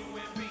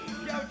 B-U-M-P.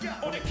 Yo, yo.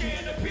 On the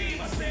canopy,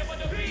 my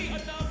stamina be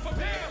enough for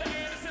Pam,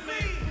 Anderson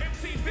Lee,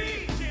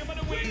 MTV, Jam of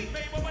the Week.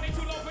 Made my money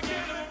too long for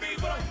gambling with me,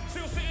 but I'm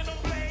still sitting on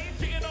blame,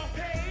 getting on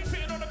page,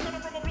 sitting on the corner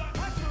from a block,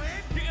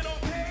 hustling, getting on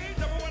page,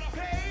 never what I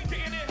paid,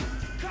 getting it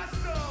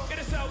custom. It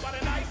is out by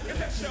the night, it's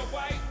that show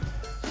white.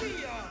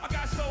 I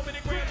got so many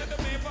grams that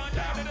the man find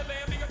out in the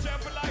land, nigga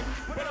jump for life,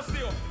 but I'm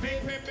still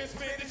big pimpin',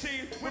 spin the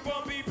cheese with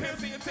Bumpy,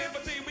 Pimsy, and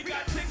Timothy. We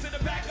got chicks in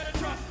the back of the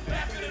truck,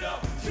 backing it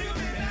up. Chill,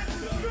 man, that's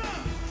the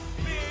drum.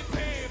 Big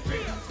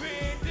pimpin',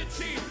 spin the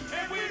cheese,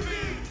 and we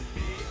be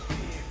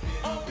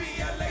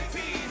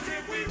OPLATs,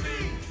 and we be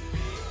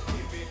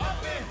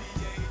up in.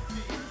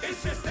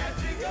 It's just that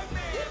jigger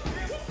man,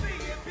 Pimp C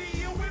and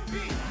B-U-M-P.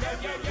 Yo,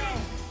 yo, yo.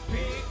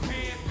 Big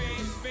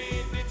pimpin',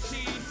 spin the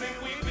cheese, and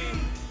we be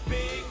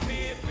big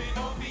pimpin',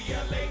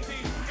 OPLATs,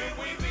 and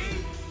we be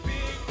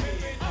big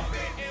pimpin' up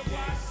in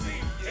NYC.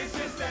 It's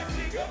just that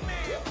jigger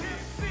man,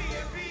 Pimp C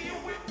and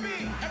B-U-M-P.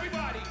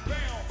 Everybody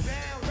bounce,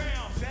 bounce,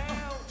 bounce,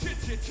 bounce, chit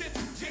chit chit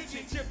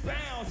chit chit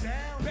bounce,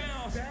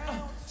 bounce,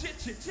 chit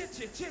chit chit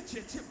chit chit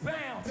chit chit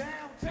bounce,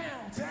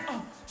 bounce,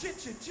 chit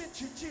chit chit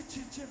chit chit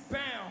chit chit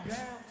bounce,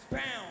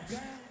 bounce,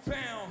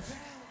 bounce,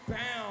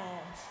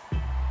 bounce.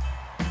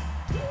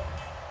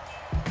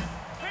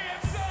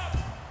 Hands up,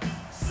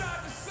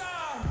 side to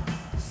side,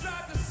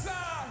 side to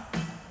side.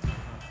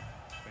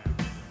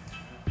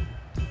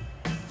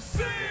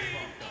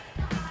 Sing.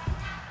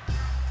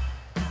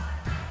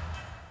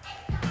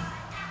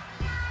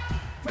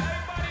 For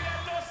everybody that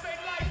lost their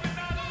life in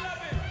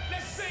 9/11,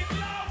 let's sing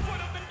loud for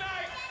them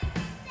tonight.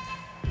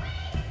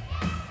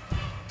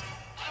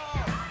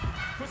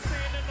 For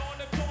standing on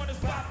the corners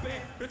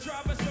popping, for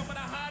dropping some of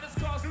the hottest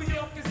cars New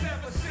York has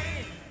ever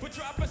seen, for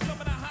dropping some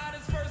of the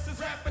hottest verses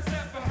rappers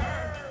ever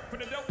heard. For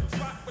the dope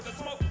spot with the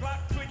smoke block,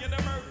 swinging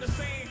the murder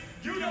scene.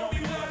 You know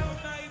me well,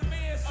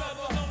 nightmares of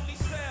a lonely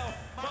cell.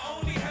 My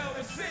only hell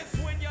is since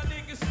when y'all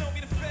niggas know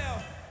me to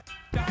fail.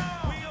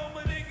 We on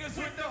my niggas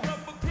with the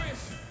rubber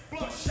grits,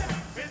 blow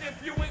shots, and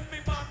if you ain't me,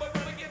 mama,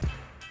 gonna get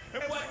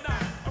and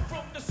whatnot. I'm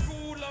from the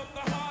school of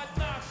the hard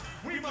knocks.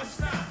 We must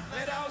not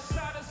let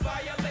outsiders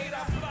violate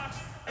our blocks.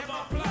 And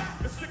my block,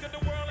 the stick of the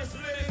world is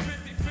split in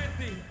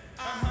 50-50.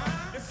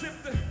 And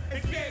sip the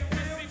and get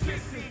pissy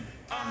pissy.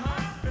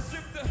 And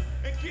sip the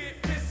and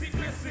get pissy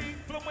pissy.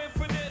 Flow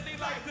infinitely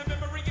like the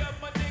memory of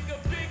my nigga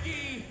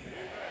Biggie.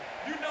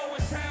 You know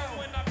it's hell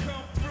when I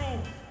come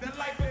through. The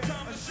life of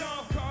Thomas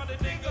Sean called a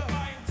nigga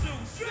volume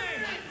 2.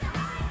 Sing.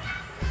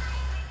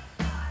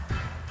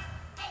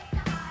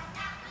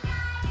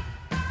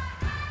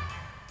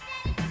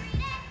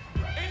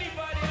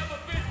 Anybody ever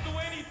been through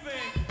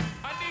anything?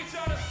 I need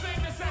y'all to sing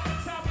this at the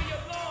top of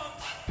your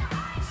lungs.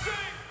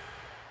 Sing.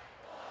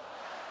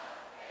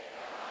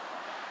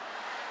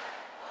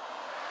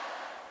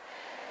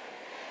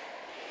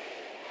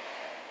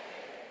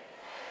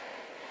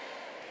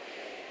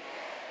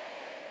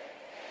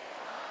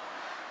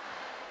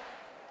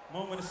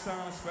 Moment of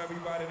silence for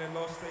everybody that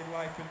lost their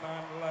life in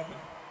 9/11.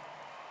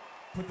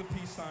 Put the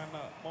peace sign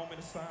up. Moment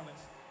of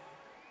silence.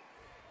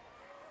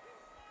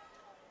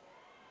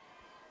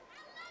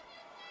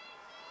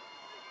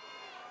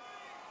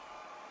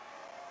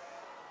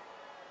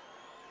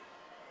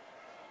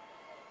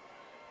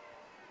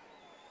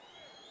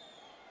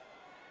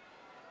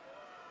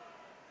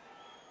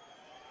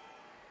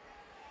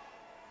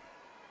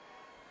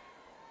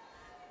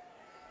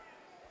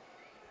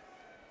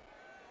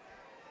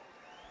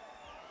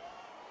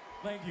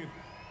 Thank you.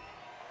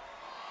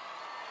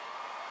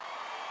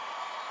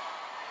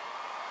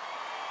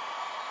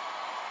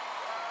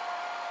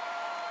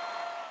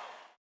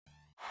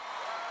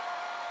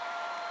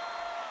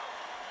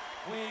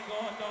 We ain't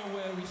going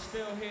nowhere. We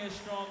still here,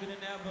 stronger than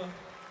ever.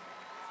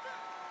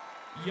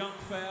 Young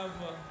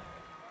forever.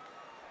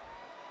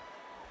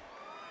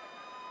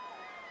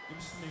 Give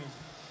me some music.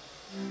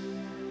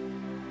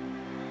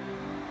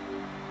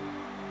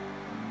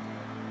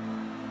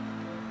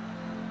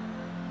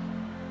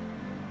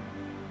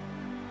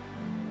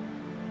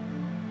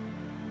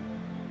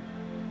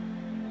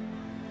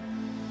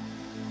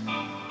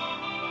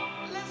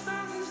 Let's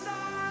dance in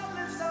style,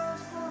 let's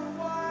dance for a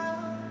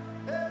while.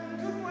 Heaven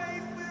can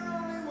wait, we're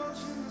only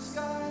watching the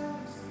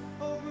skies.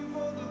 Hoping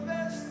for the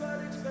best,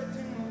 but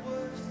expecting the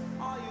worst.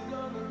 Are you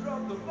gonna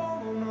drop the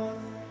bomb or not?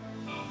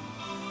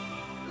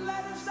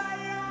 Let us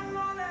die young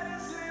or let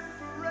us live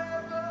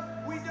forever.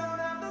 We don't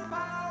have the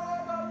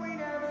power, but we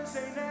never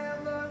say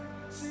never.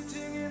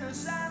 Sitting in a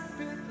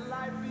sandpit,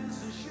 life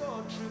is a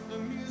short trip. The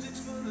music's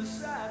for the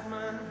sad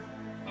man.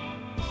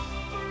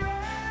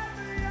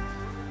 Forever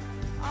young,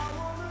 I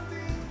wanna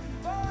be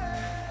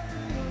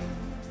forever young.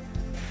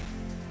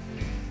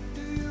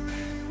 Do you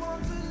really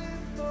want to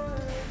live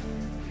forever?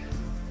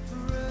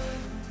 Forever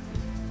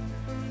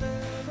and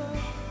ever.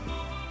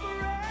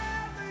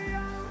 Forever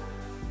young,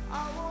 I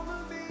wanna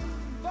be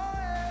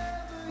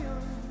forever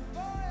young.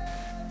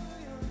 Forever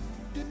young.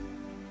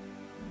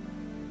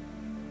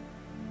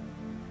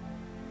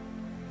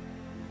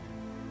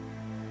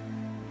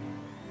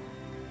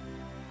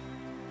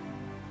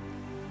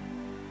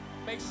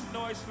 Make some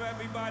noise for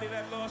everybody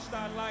that lost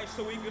our life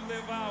so we can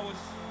live ours.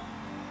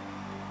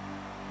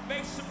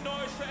 Make some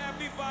noise for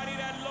everybody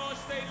that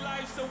lost their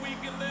life so we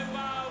can live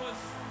ours.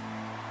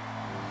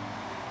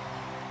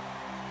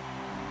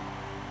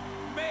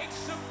 Make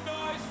some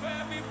noise for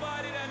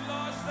everybody that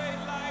lost their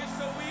life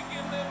so we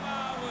can live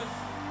ours.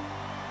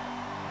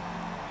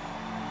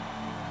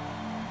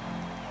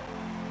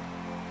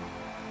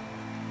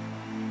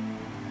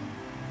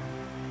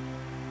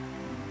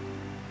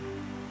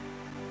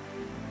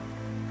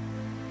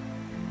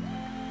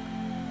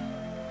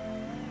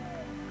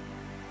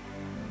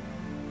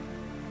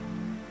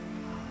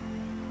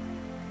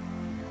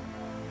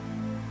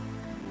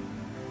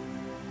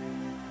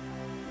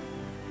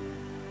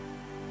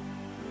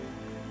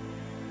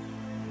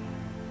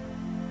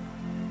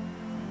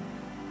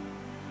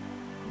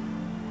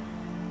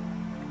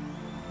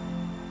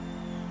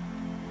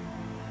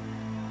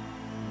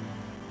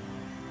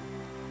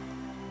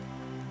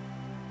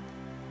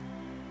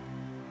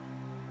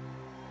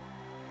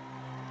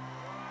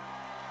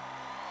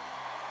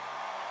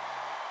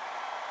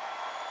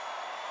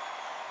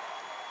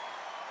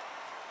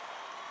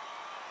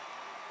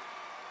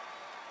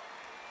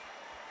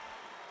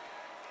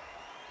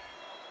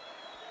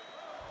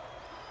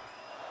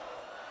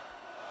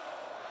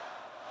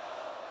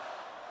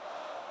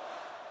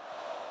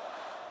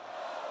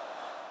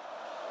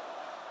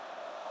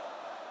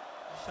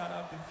 Shout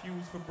out to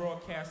Fuse for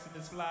broadcasting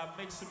this live.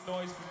 Make some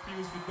noise for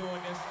Fuse for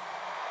doing this.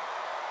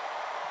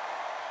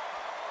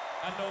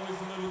 I know it's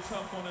a little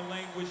tough on the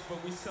language,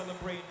 but we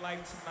celebrate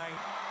life tonight.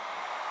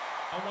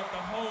 I want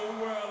the whole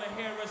world to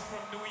hear us from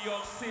New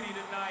York City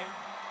tonight.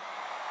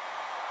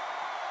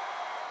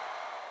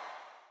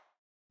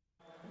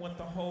 I want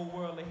the whole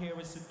world to hear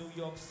us in New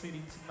York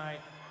City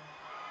tonight.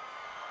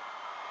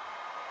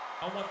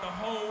 I want the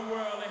whole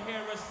world to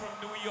hear us from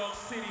New York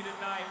City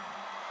tonight.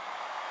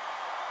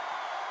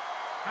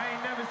 I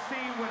ain't never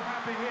seen what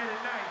happened here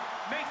tonight.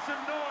 Make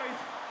some noise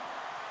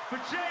for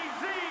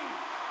Jay-Z.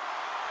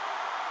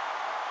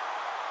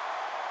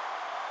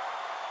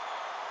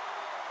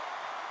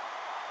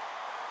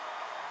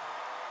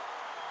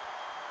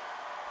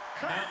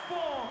 Clap for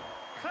him,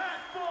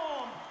 clap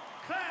for him,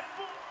 clap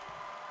for him.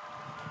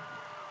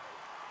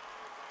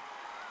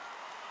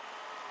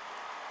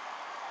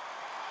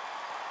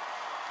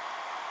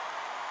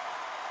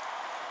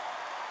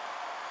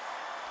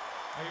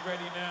 Are you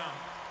ready now?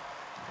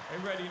 Are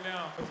you ready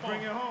now? Let's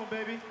bring it home,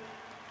 baby.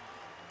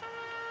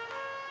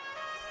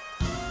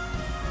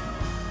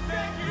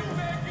 Thank you,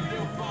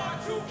 you far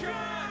too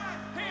kind.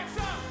 Hands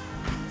up.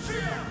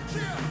 Cheer,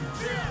 cheer,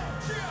 cheer,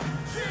 cheer,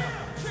 cheer,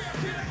 cheer.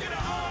 Can I get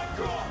an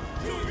encore?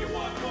 Do you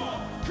want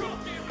more?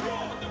 Cook and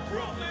roll with the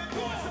Brooklyn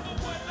boys. For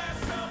one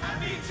last time, I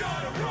need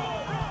y'all to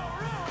roll.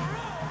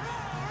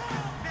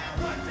 Now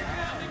what the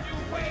hell are you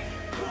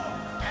waiting for?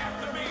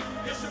 After me,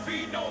 there should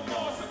be no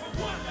more. So for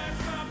one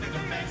last time, nigga,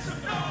 make some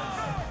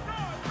noise.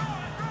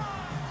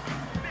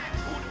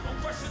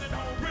 Rushing it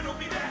home, riddle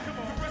me that. The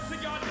rest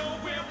of y'all know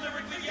where I'm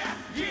lyrically at.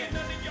 Yeah,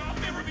 none of y'all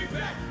mirror me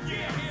back.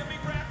 Yeah, hear me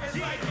rap, it's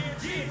like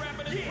here,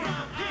 rapping is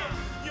prime.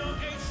 Young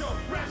H.O.,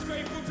 rap's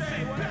Grateful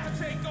Day. Back to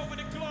take over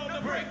the globe,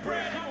 to break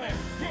bread.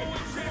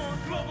 Blowing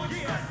chest, global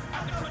stress.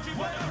 Out the country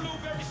where the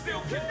blueberry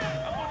still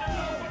connect. I'm on the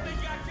low, but they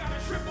got a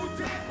triple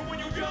deck. But when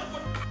you young,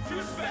 what you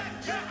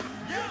expect?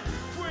 Yeah.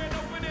 Squared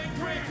open and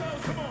gray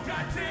clothes. Come on.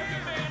 Goddamn, the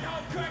man, how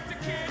crack the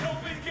can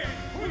open again.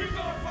 We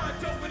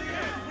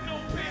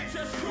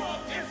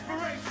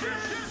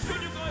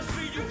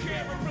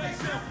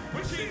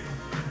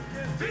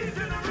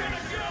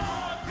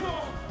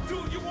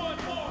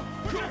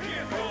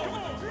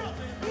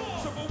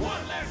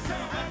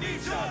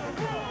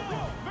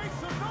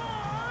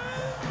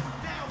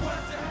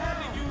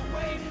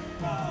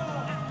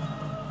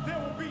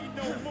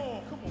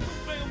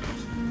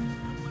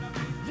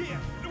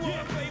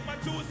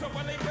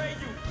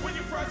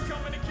first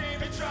come in the game,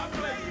 they try to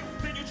play you.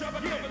 Then you drop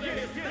a couple of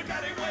hits, look how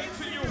they wait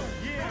to you.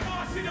 From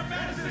Marcy to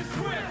Madison,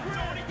 Swift.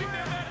 Don't even think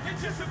that matters,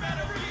 it's just a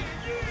matter of years.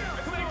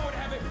 If they would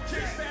have it,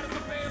 chase status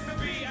of fans to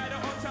be at an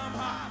all-time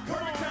high.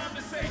 Perfect time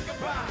to say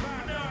goodbye.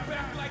 But now I'm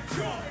back like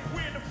Joe,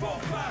 we're in the 4-5.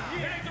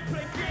 It ain't to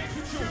play games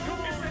with you,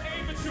 it's to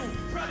aim at you,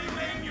 probably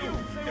lame you.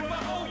 If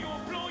I owe you,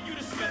 I'm blowing you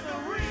to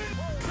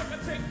smithereens. So I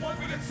take one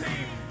for the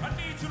team, I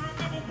need you to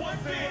remember one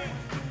thing.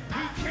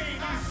 He came,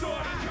 he saw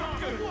it, and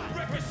conquered.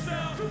 Record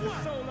sales,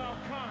 sold out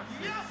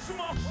concert.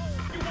 Small,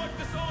 you want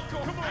this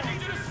encore? Come on, I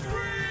need you to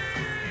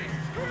scream!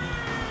 Scream!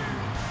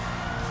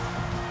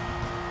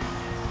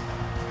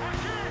 I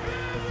can't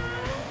hear you!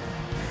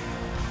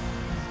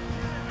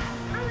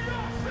 New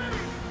York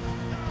City!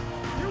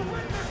 You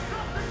witnessed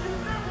something you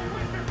never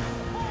witnessed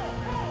before.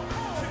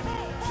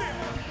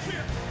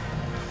 Chip.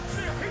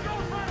 He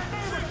goes by the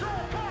name of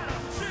Joe Carter.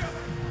 Chip.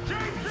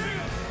 Jay-Z.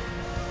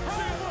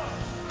 Hover.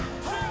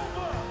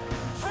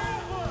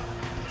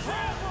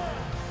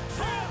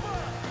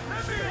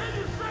 Let me hear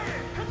you say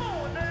it. Come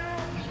on now.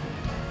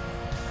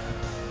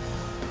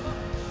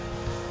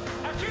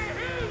 I can't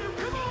hear you.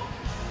 Come on.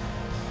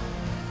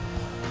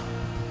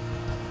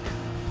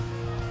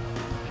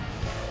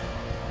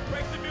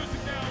 Break the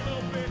music down a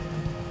little bit.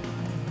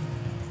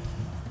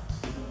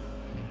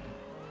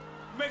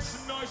 Make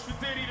some noise for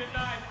Diddy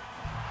tonight.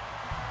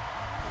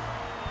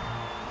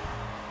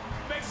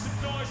 Make some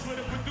noise for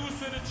the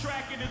producer of the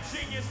track and the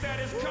genius that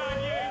is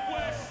Kanye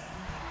West.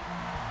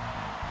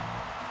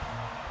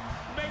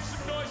 Make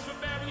some noise for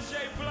Mary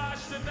J.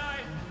 Blige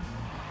tonight.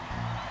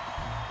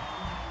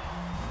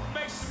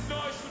 Make some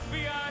noise for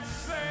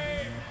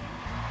Beyoncé.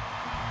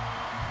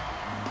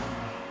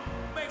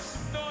 Make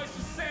some noise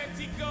for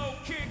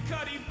Santigold, Kid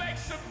Cudi. Make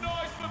some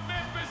noise for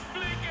Memphis,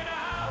 Bleek in the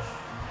house.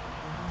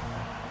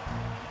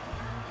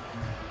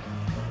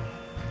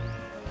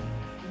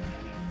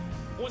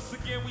 Once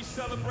again, we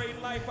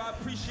celebrate life. I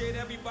appreciate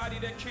everybody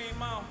that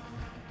came out.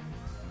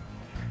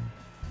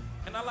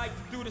 And I like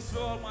to do this at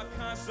all my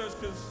concerts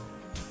because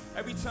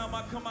every time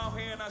I come out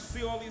here and I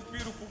see all these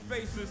beautiful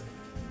faces,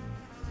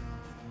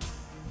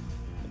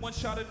 I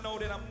want y'all to know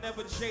that I'm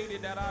never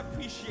jaded, that I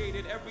appreciate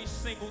it every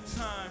single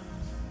time.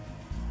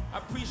 I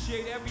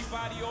appreciate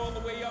everybody all the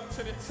way up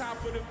to the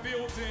top of the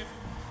building.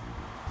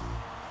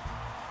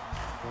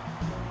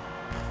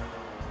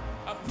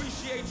 I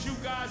appreciate you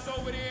guys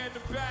over there in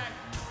the back.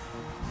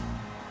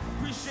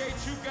 Appreciate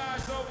you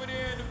guys over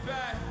there in the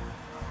back.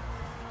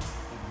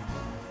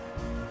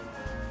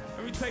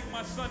 Let me take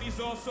my sunnies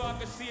off so I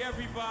can see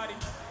everybody.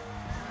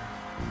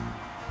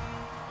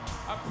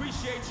 I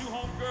appreciate you,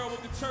 homegirl,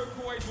 with the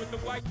turquoise, with the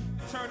white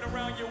turn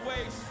around your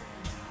waist.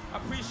 I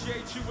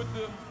appreciate you with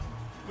the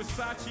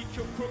Versace,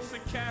 Crooks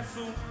and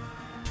Castle.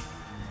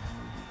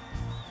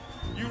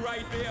 You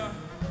right there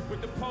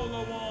with the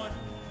polo on.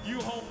 You,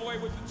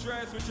 homeboy, with the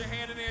dress, with your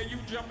hand in there. You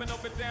jumping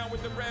up and down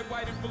with the red,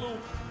 white, and blue.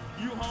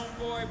 You,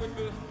 homeboy, with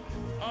the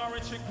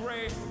orange and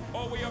gray.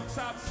 All the way up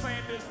top,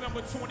 Sanders,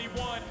 number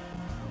 21.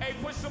 Hey,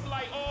 put some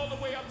light all the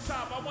way up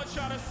top. I want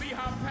y'all to see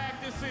how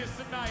packed this is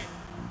tonight.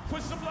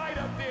 Put some light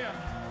up there.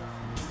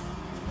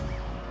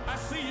 I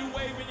see you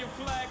waving your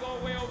flag all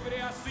the way over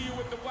there. I see you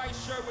with the white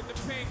shirt with the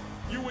pink.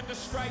 You with the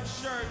striped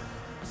shirt.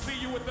 I see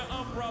you with the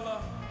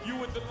umbrella. You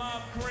with the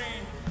lime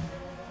green.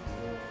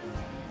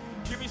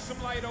 Give me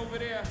some light over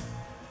there.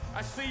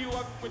 I see you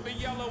up with the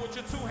yellow with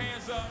your 2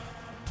 hands up.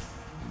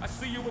 I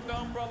see you with the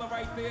umbrella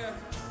right there.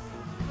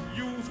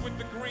 Yous with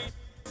the green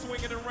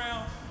swinging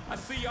around. I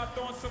see y'all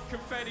throwing some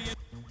confetti in.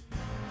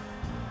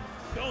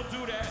 Don't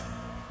do that.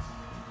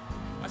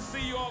 I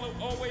see you all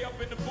the way up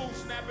in the booth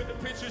snapping the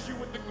pictures. You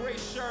with the gray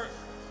shirt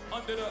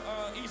under the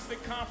Eastern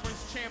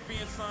Conference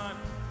champion sign.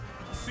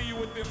 I see you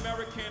with the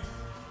American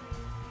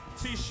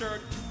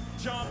t-shirt.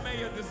 John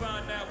Mayer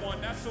designed that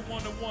one. That's a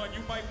one-to-one.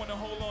 You might want to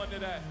hold on to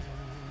that.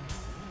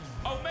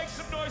 Oh, make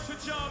some noise for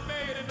John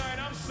Mayer tonight.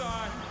 I'm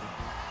sorry.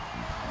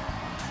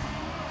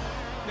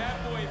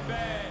 That boy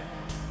bad.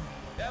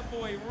 That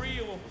boy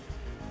real.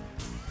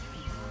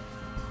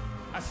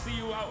 I see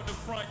you out in the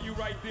front. You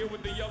right there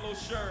with the yellow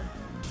shirt.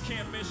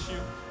 Can't miss you.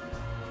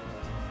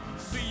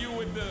 See you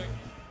with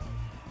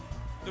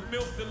the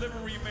milk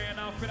delivery man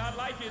outfit. I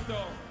like it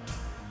though.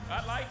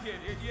 I like it.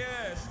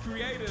 Yeah, it's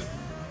creative.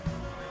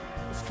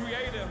 It's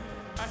creative.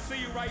 I see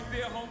you right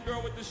there,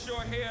 homegirl with the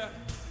short hair.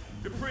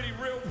 The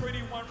real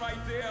pretty one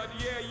right there.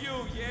 Yeah,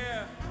 you,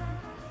 yeah.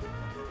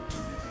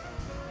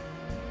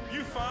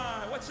 You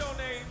fine. What your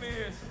name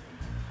is?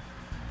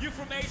 You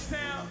from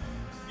H-Town?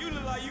 You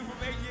look like you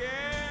from H,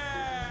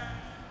 yeah.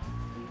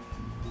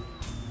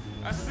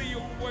 I see you,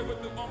 homeboy,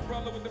 with the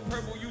umbrella with the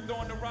purple. You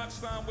doing the rock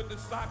sign with the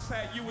Sox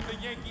hat. You with the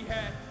Yankee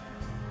hat.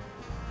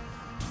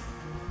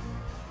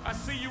 I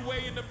see you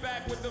way in the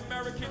back with the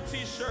American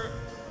t-shirt.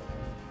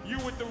 You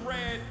with the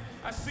red.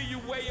 I see you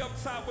way up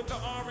top with the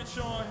orange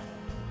on.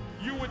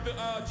 You with the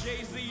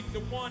Jay-Z, the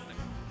one.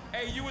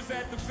 Hey, you was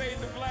at the Fade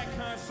the Black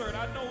concert.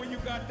 I know where you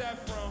got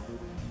that from.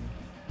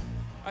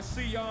 I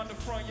see y'all in the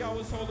front. Y'all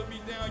was holding me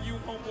down. You,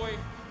 homeboy,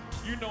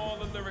 You know all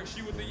the lyrics.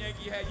 You with the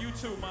Yankee hat. You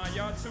too, man.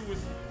 Y'all two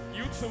was,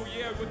 you two,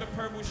 yeah, with the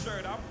purple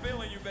shirt. I'm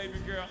feeling you, baby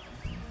girl.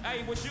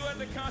 Hey, was you at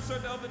the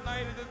concert the other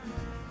night?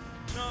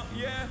 No,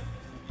 yeah,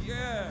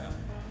 yeah.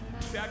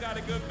 See, I got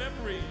a good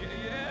memory.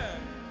 Yeah.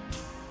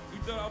 You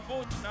thought I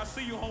bullshit. I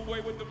see you,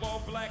 homeboy, with the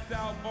all blacked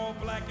out, all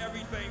black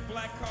everything.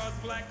 Black cars,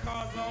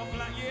 all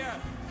black. Yeah.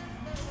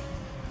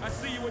 I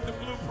see you with the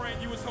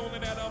blueprint. You was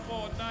holding that up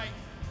all night.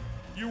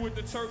 You with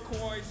the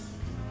turquoise.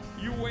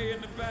 You way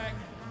in the back.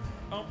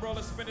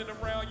 Umbrella spinning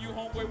around. You,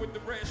 homeboy, with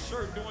the red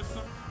shirt doing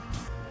some.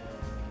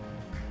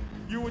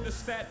 You with the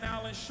Staten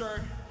Island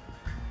shirt.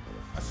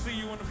 I see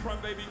you in the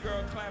front, baby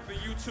girl, clapping.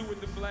 You two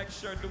with the black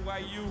shirt, the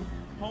white. You,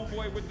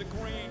 homeboy with the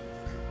green.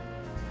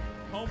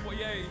 Homeboy,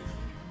 yay.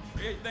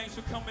 Hey, thanks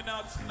for coming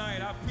out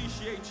tonight. I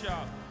appreciate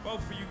y'all,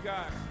 both of you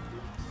guys.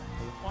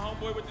 My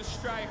homeboy with the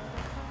stripe.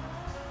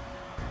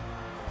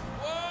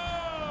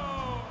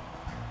 Whoa!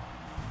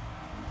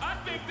 I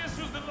think this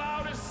was the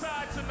loudest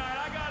side tonight,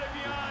 I gotta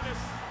be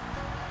honest.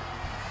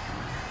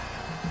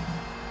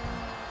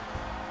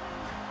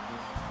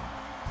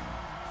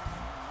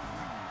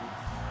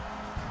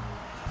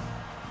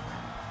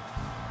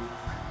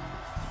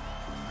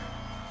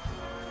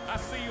 I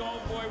see you,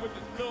 homeboy, with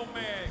the little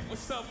man.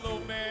 What's up,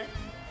 little man?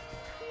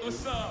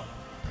 What's up?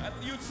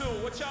 You too.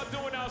 What y'all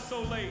doing out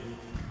so late?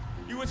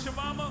 You with your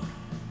mama?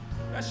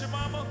 That's your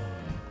mama?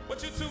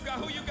 What you two got?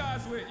 Who you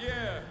guys with?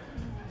 Yeah.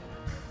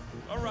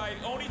 All right,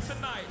 only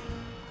tonight,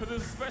 because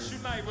it's a special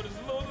night, but it's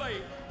a little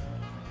late.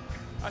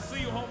 I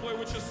see you, homeboy,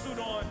 with your suit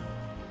on.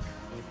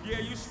 Yeah,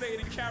 you stayed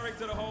in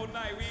character the whole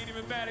night. We ain't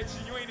even mad at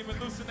you. You ain't even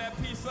loosened that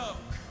piece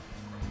up.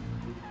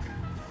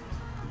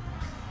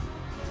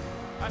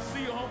 I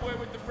see you, homeboy,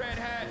 with the red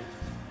hat.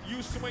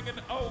 You swinging.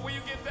 Oh, where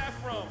you get that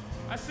from?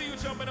 I see you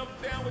jumping up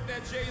and down with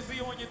that Jay-Z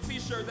on your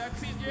t-shirt.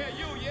 Yeah,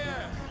 you,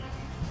 yeah.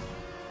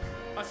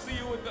 I see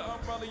you with the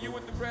umbrella. You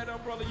with the red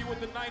umbrella. You with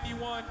the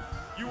 91.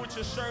 You with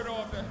your shirt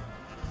off.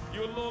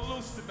 You a little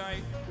loose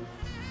tonight.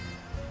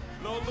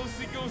 Little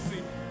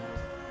loosey-goosey.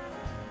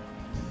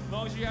 As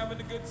long as you're having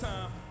a good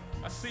time.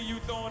 I see you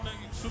throwing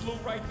a salute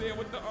right there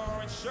with the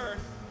orange shirt.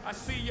 I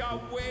see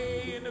y'all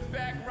way in the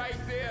back right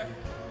there.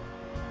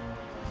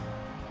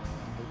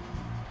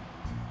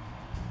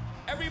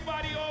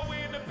 Everybody all the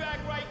way in the back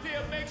right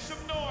there, make some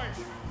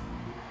noise.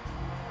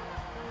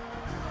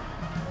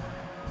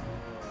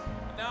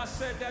 Now I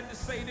said that to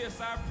say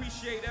this, I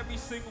appreciate every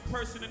single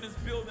person in this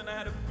building. I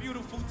had a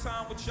beautiful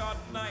time with y'all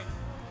tonight.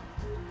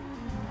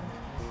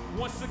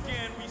 Once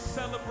again, we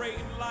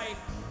celebrating life.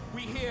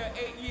 We here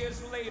 8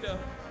 years later,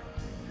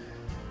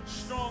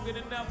 stronger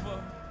than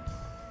ever,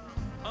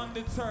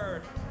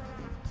 undeterred.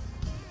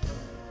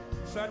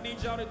 So I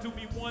need y'all to do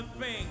me one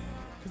thing.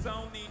 Because I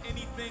don't need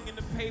anything in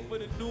the paper,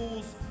 the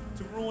news,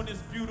 to ruin this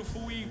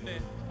beautiful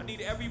evening. I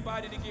need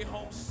everybody to get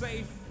home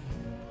safe.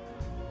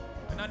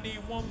 And I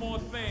need one more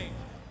thing.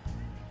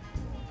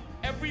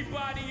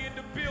 Everybody in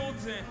the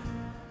building,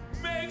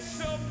 make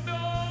some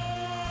noise!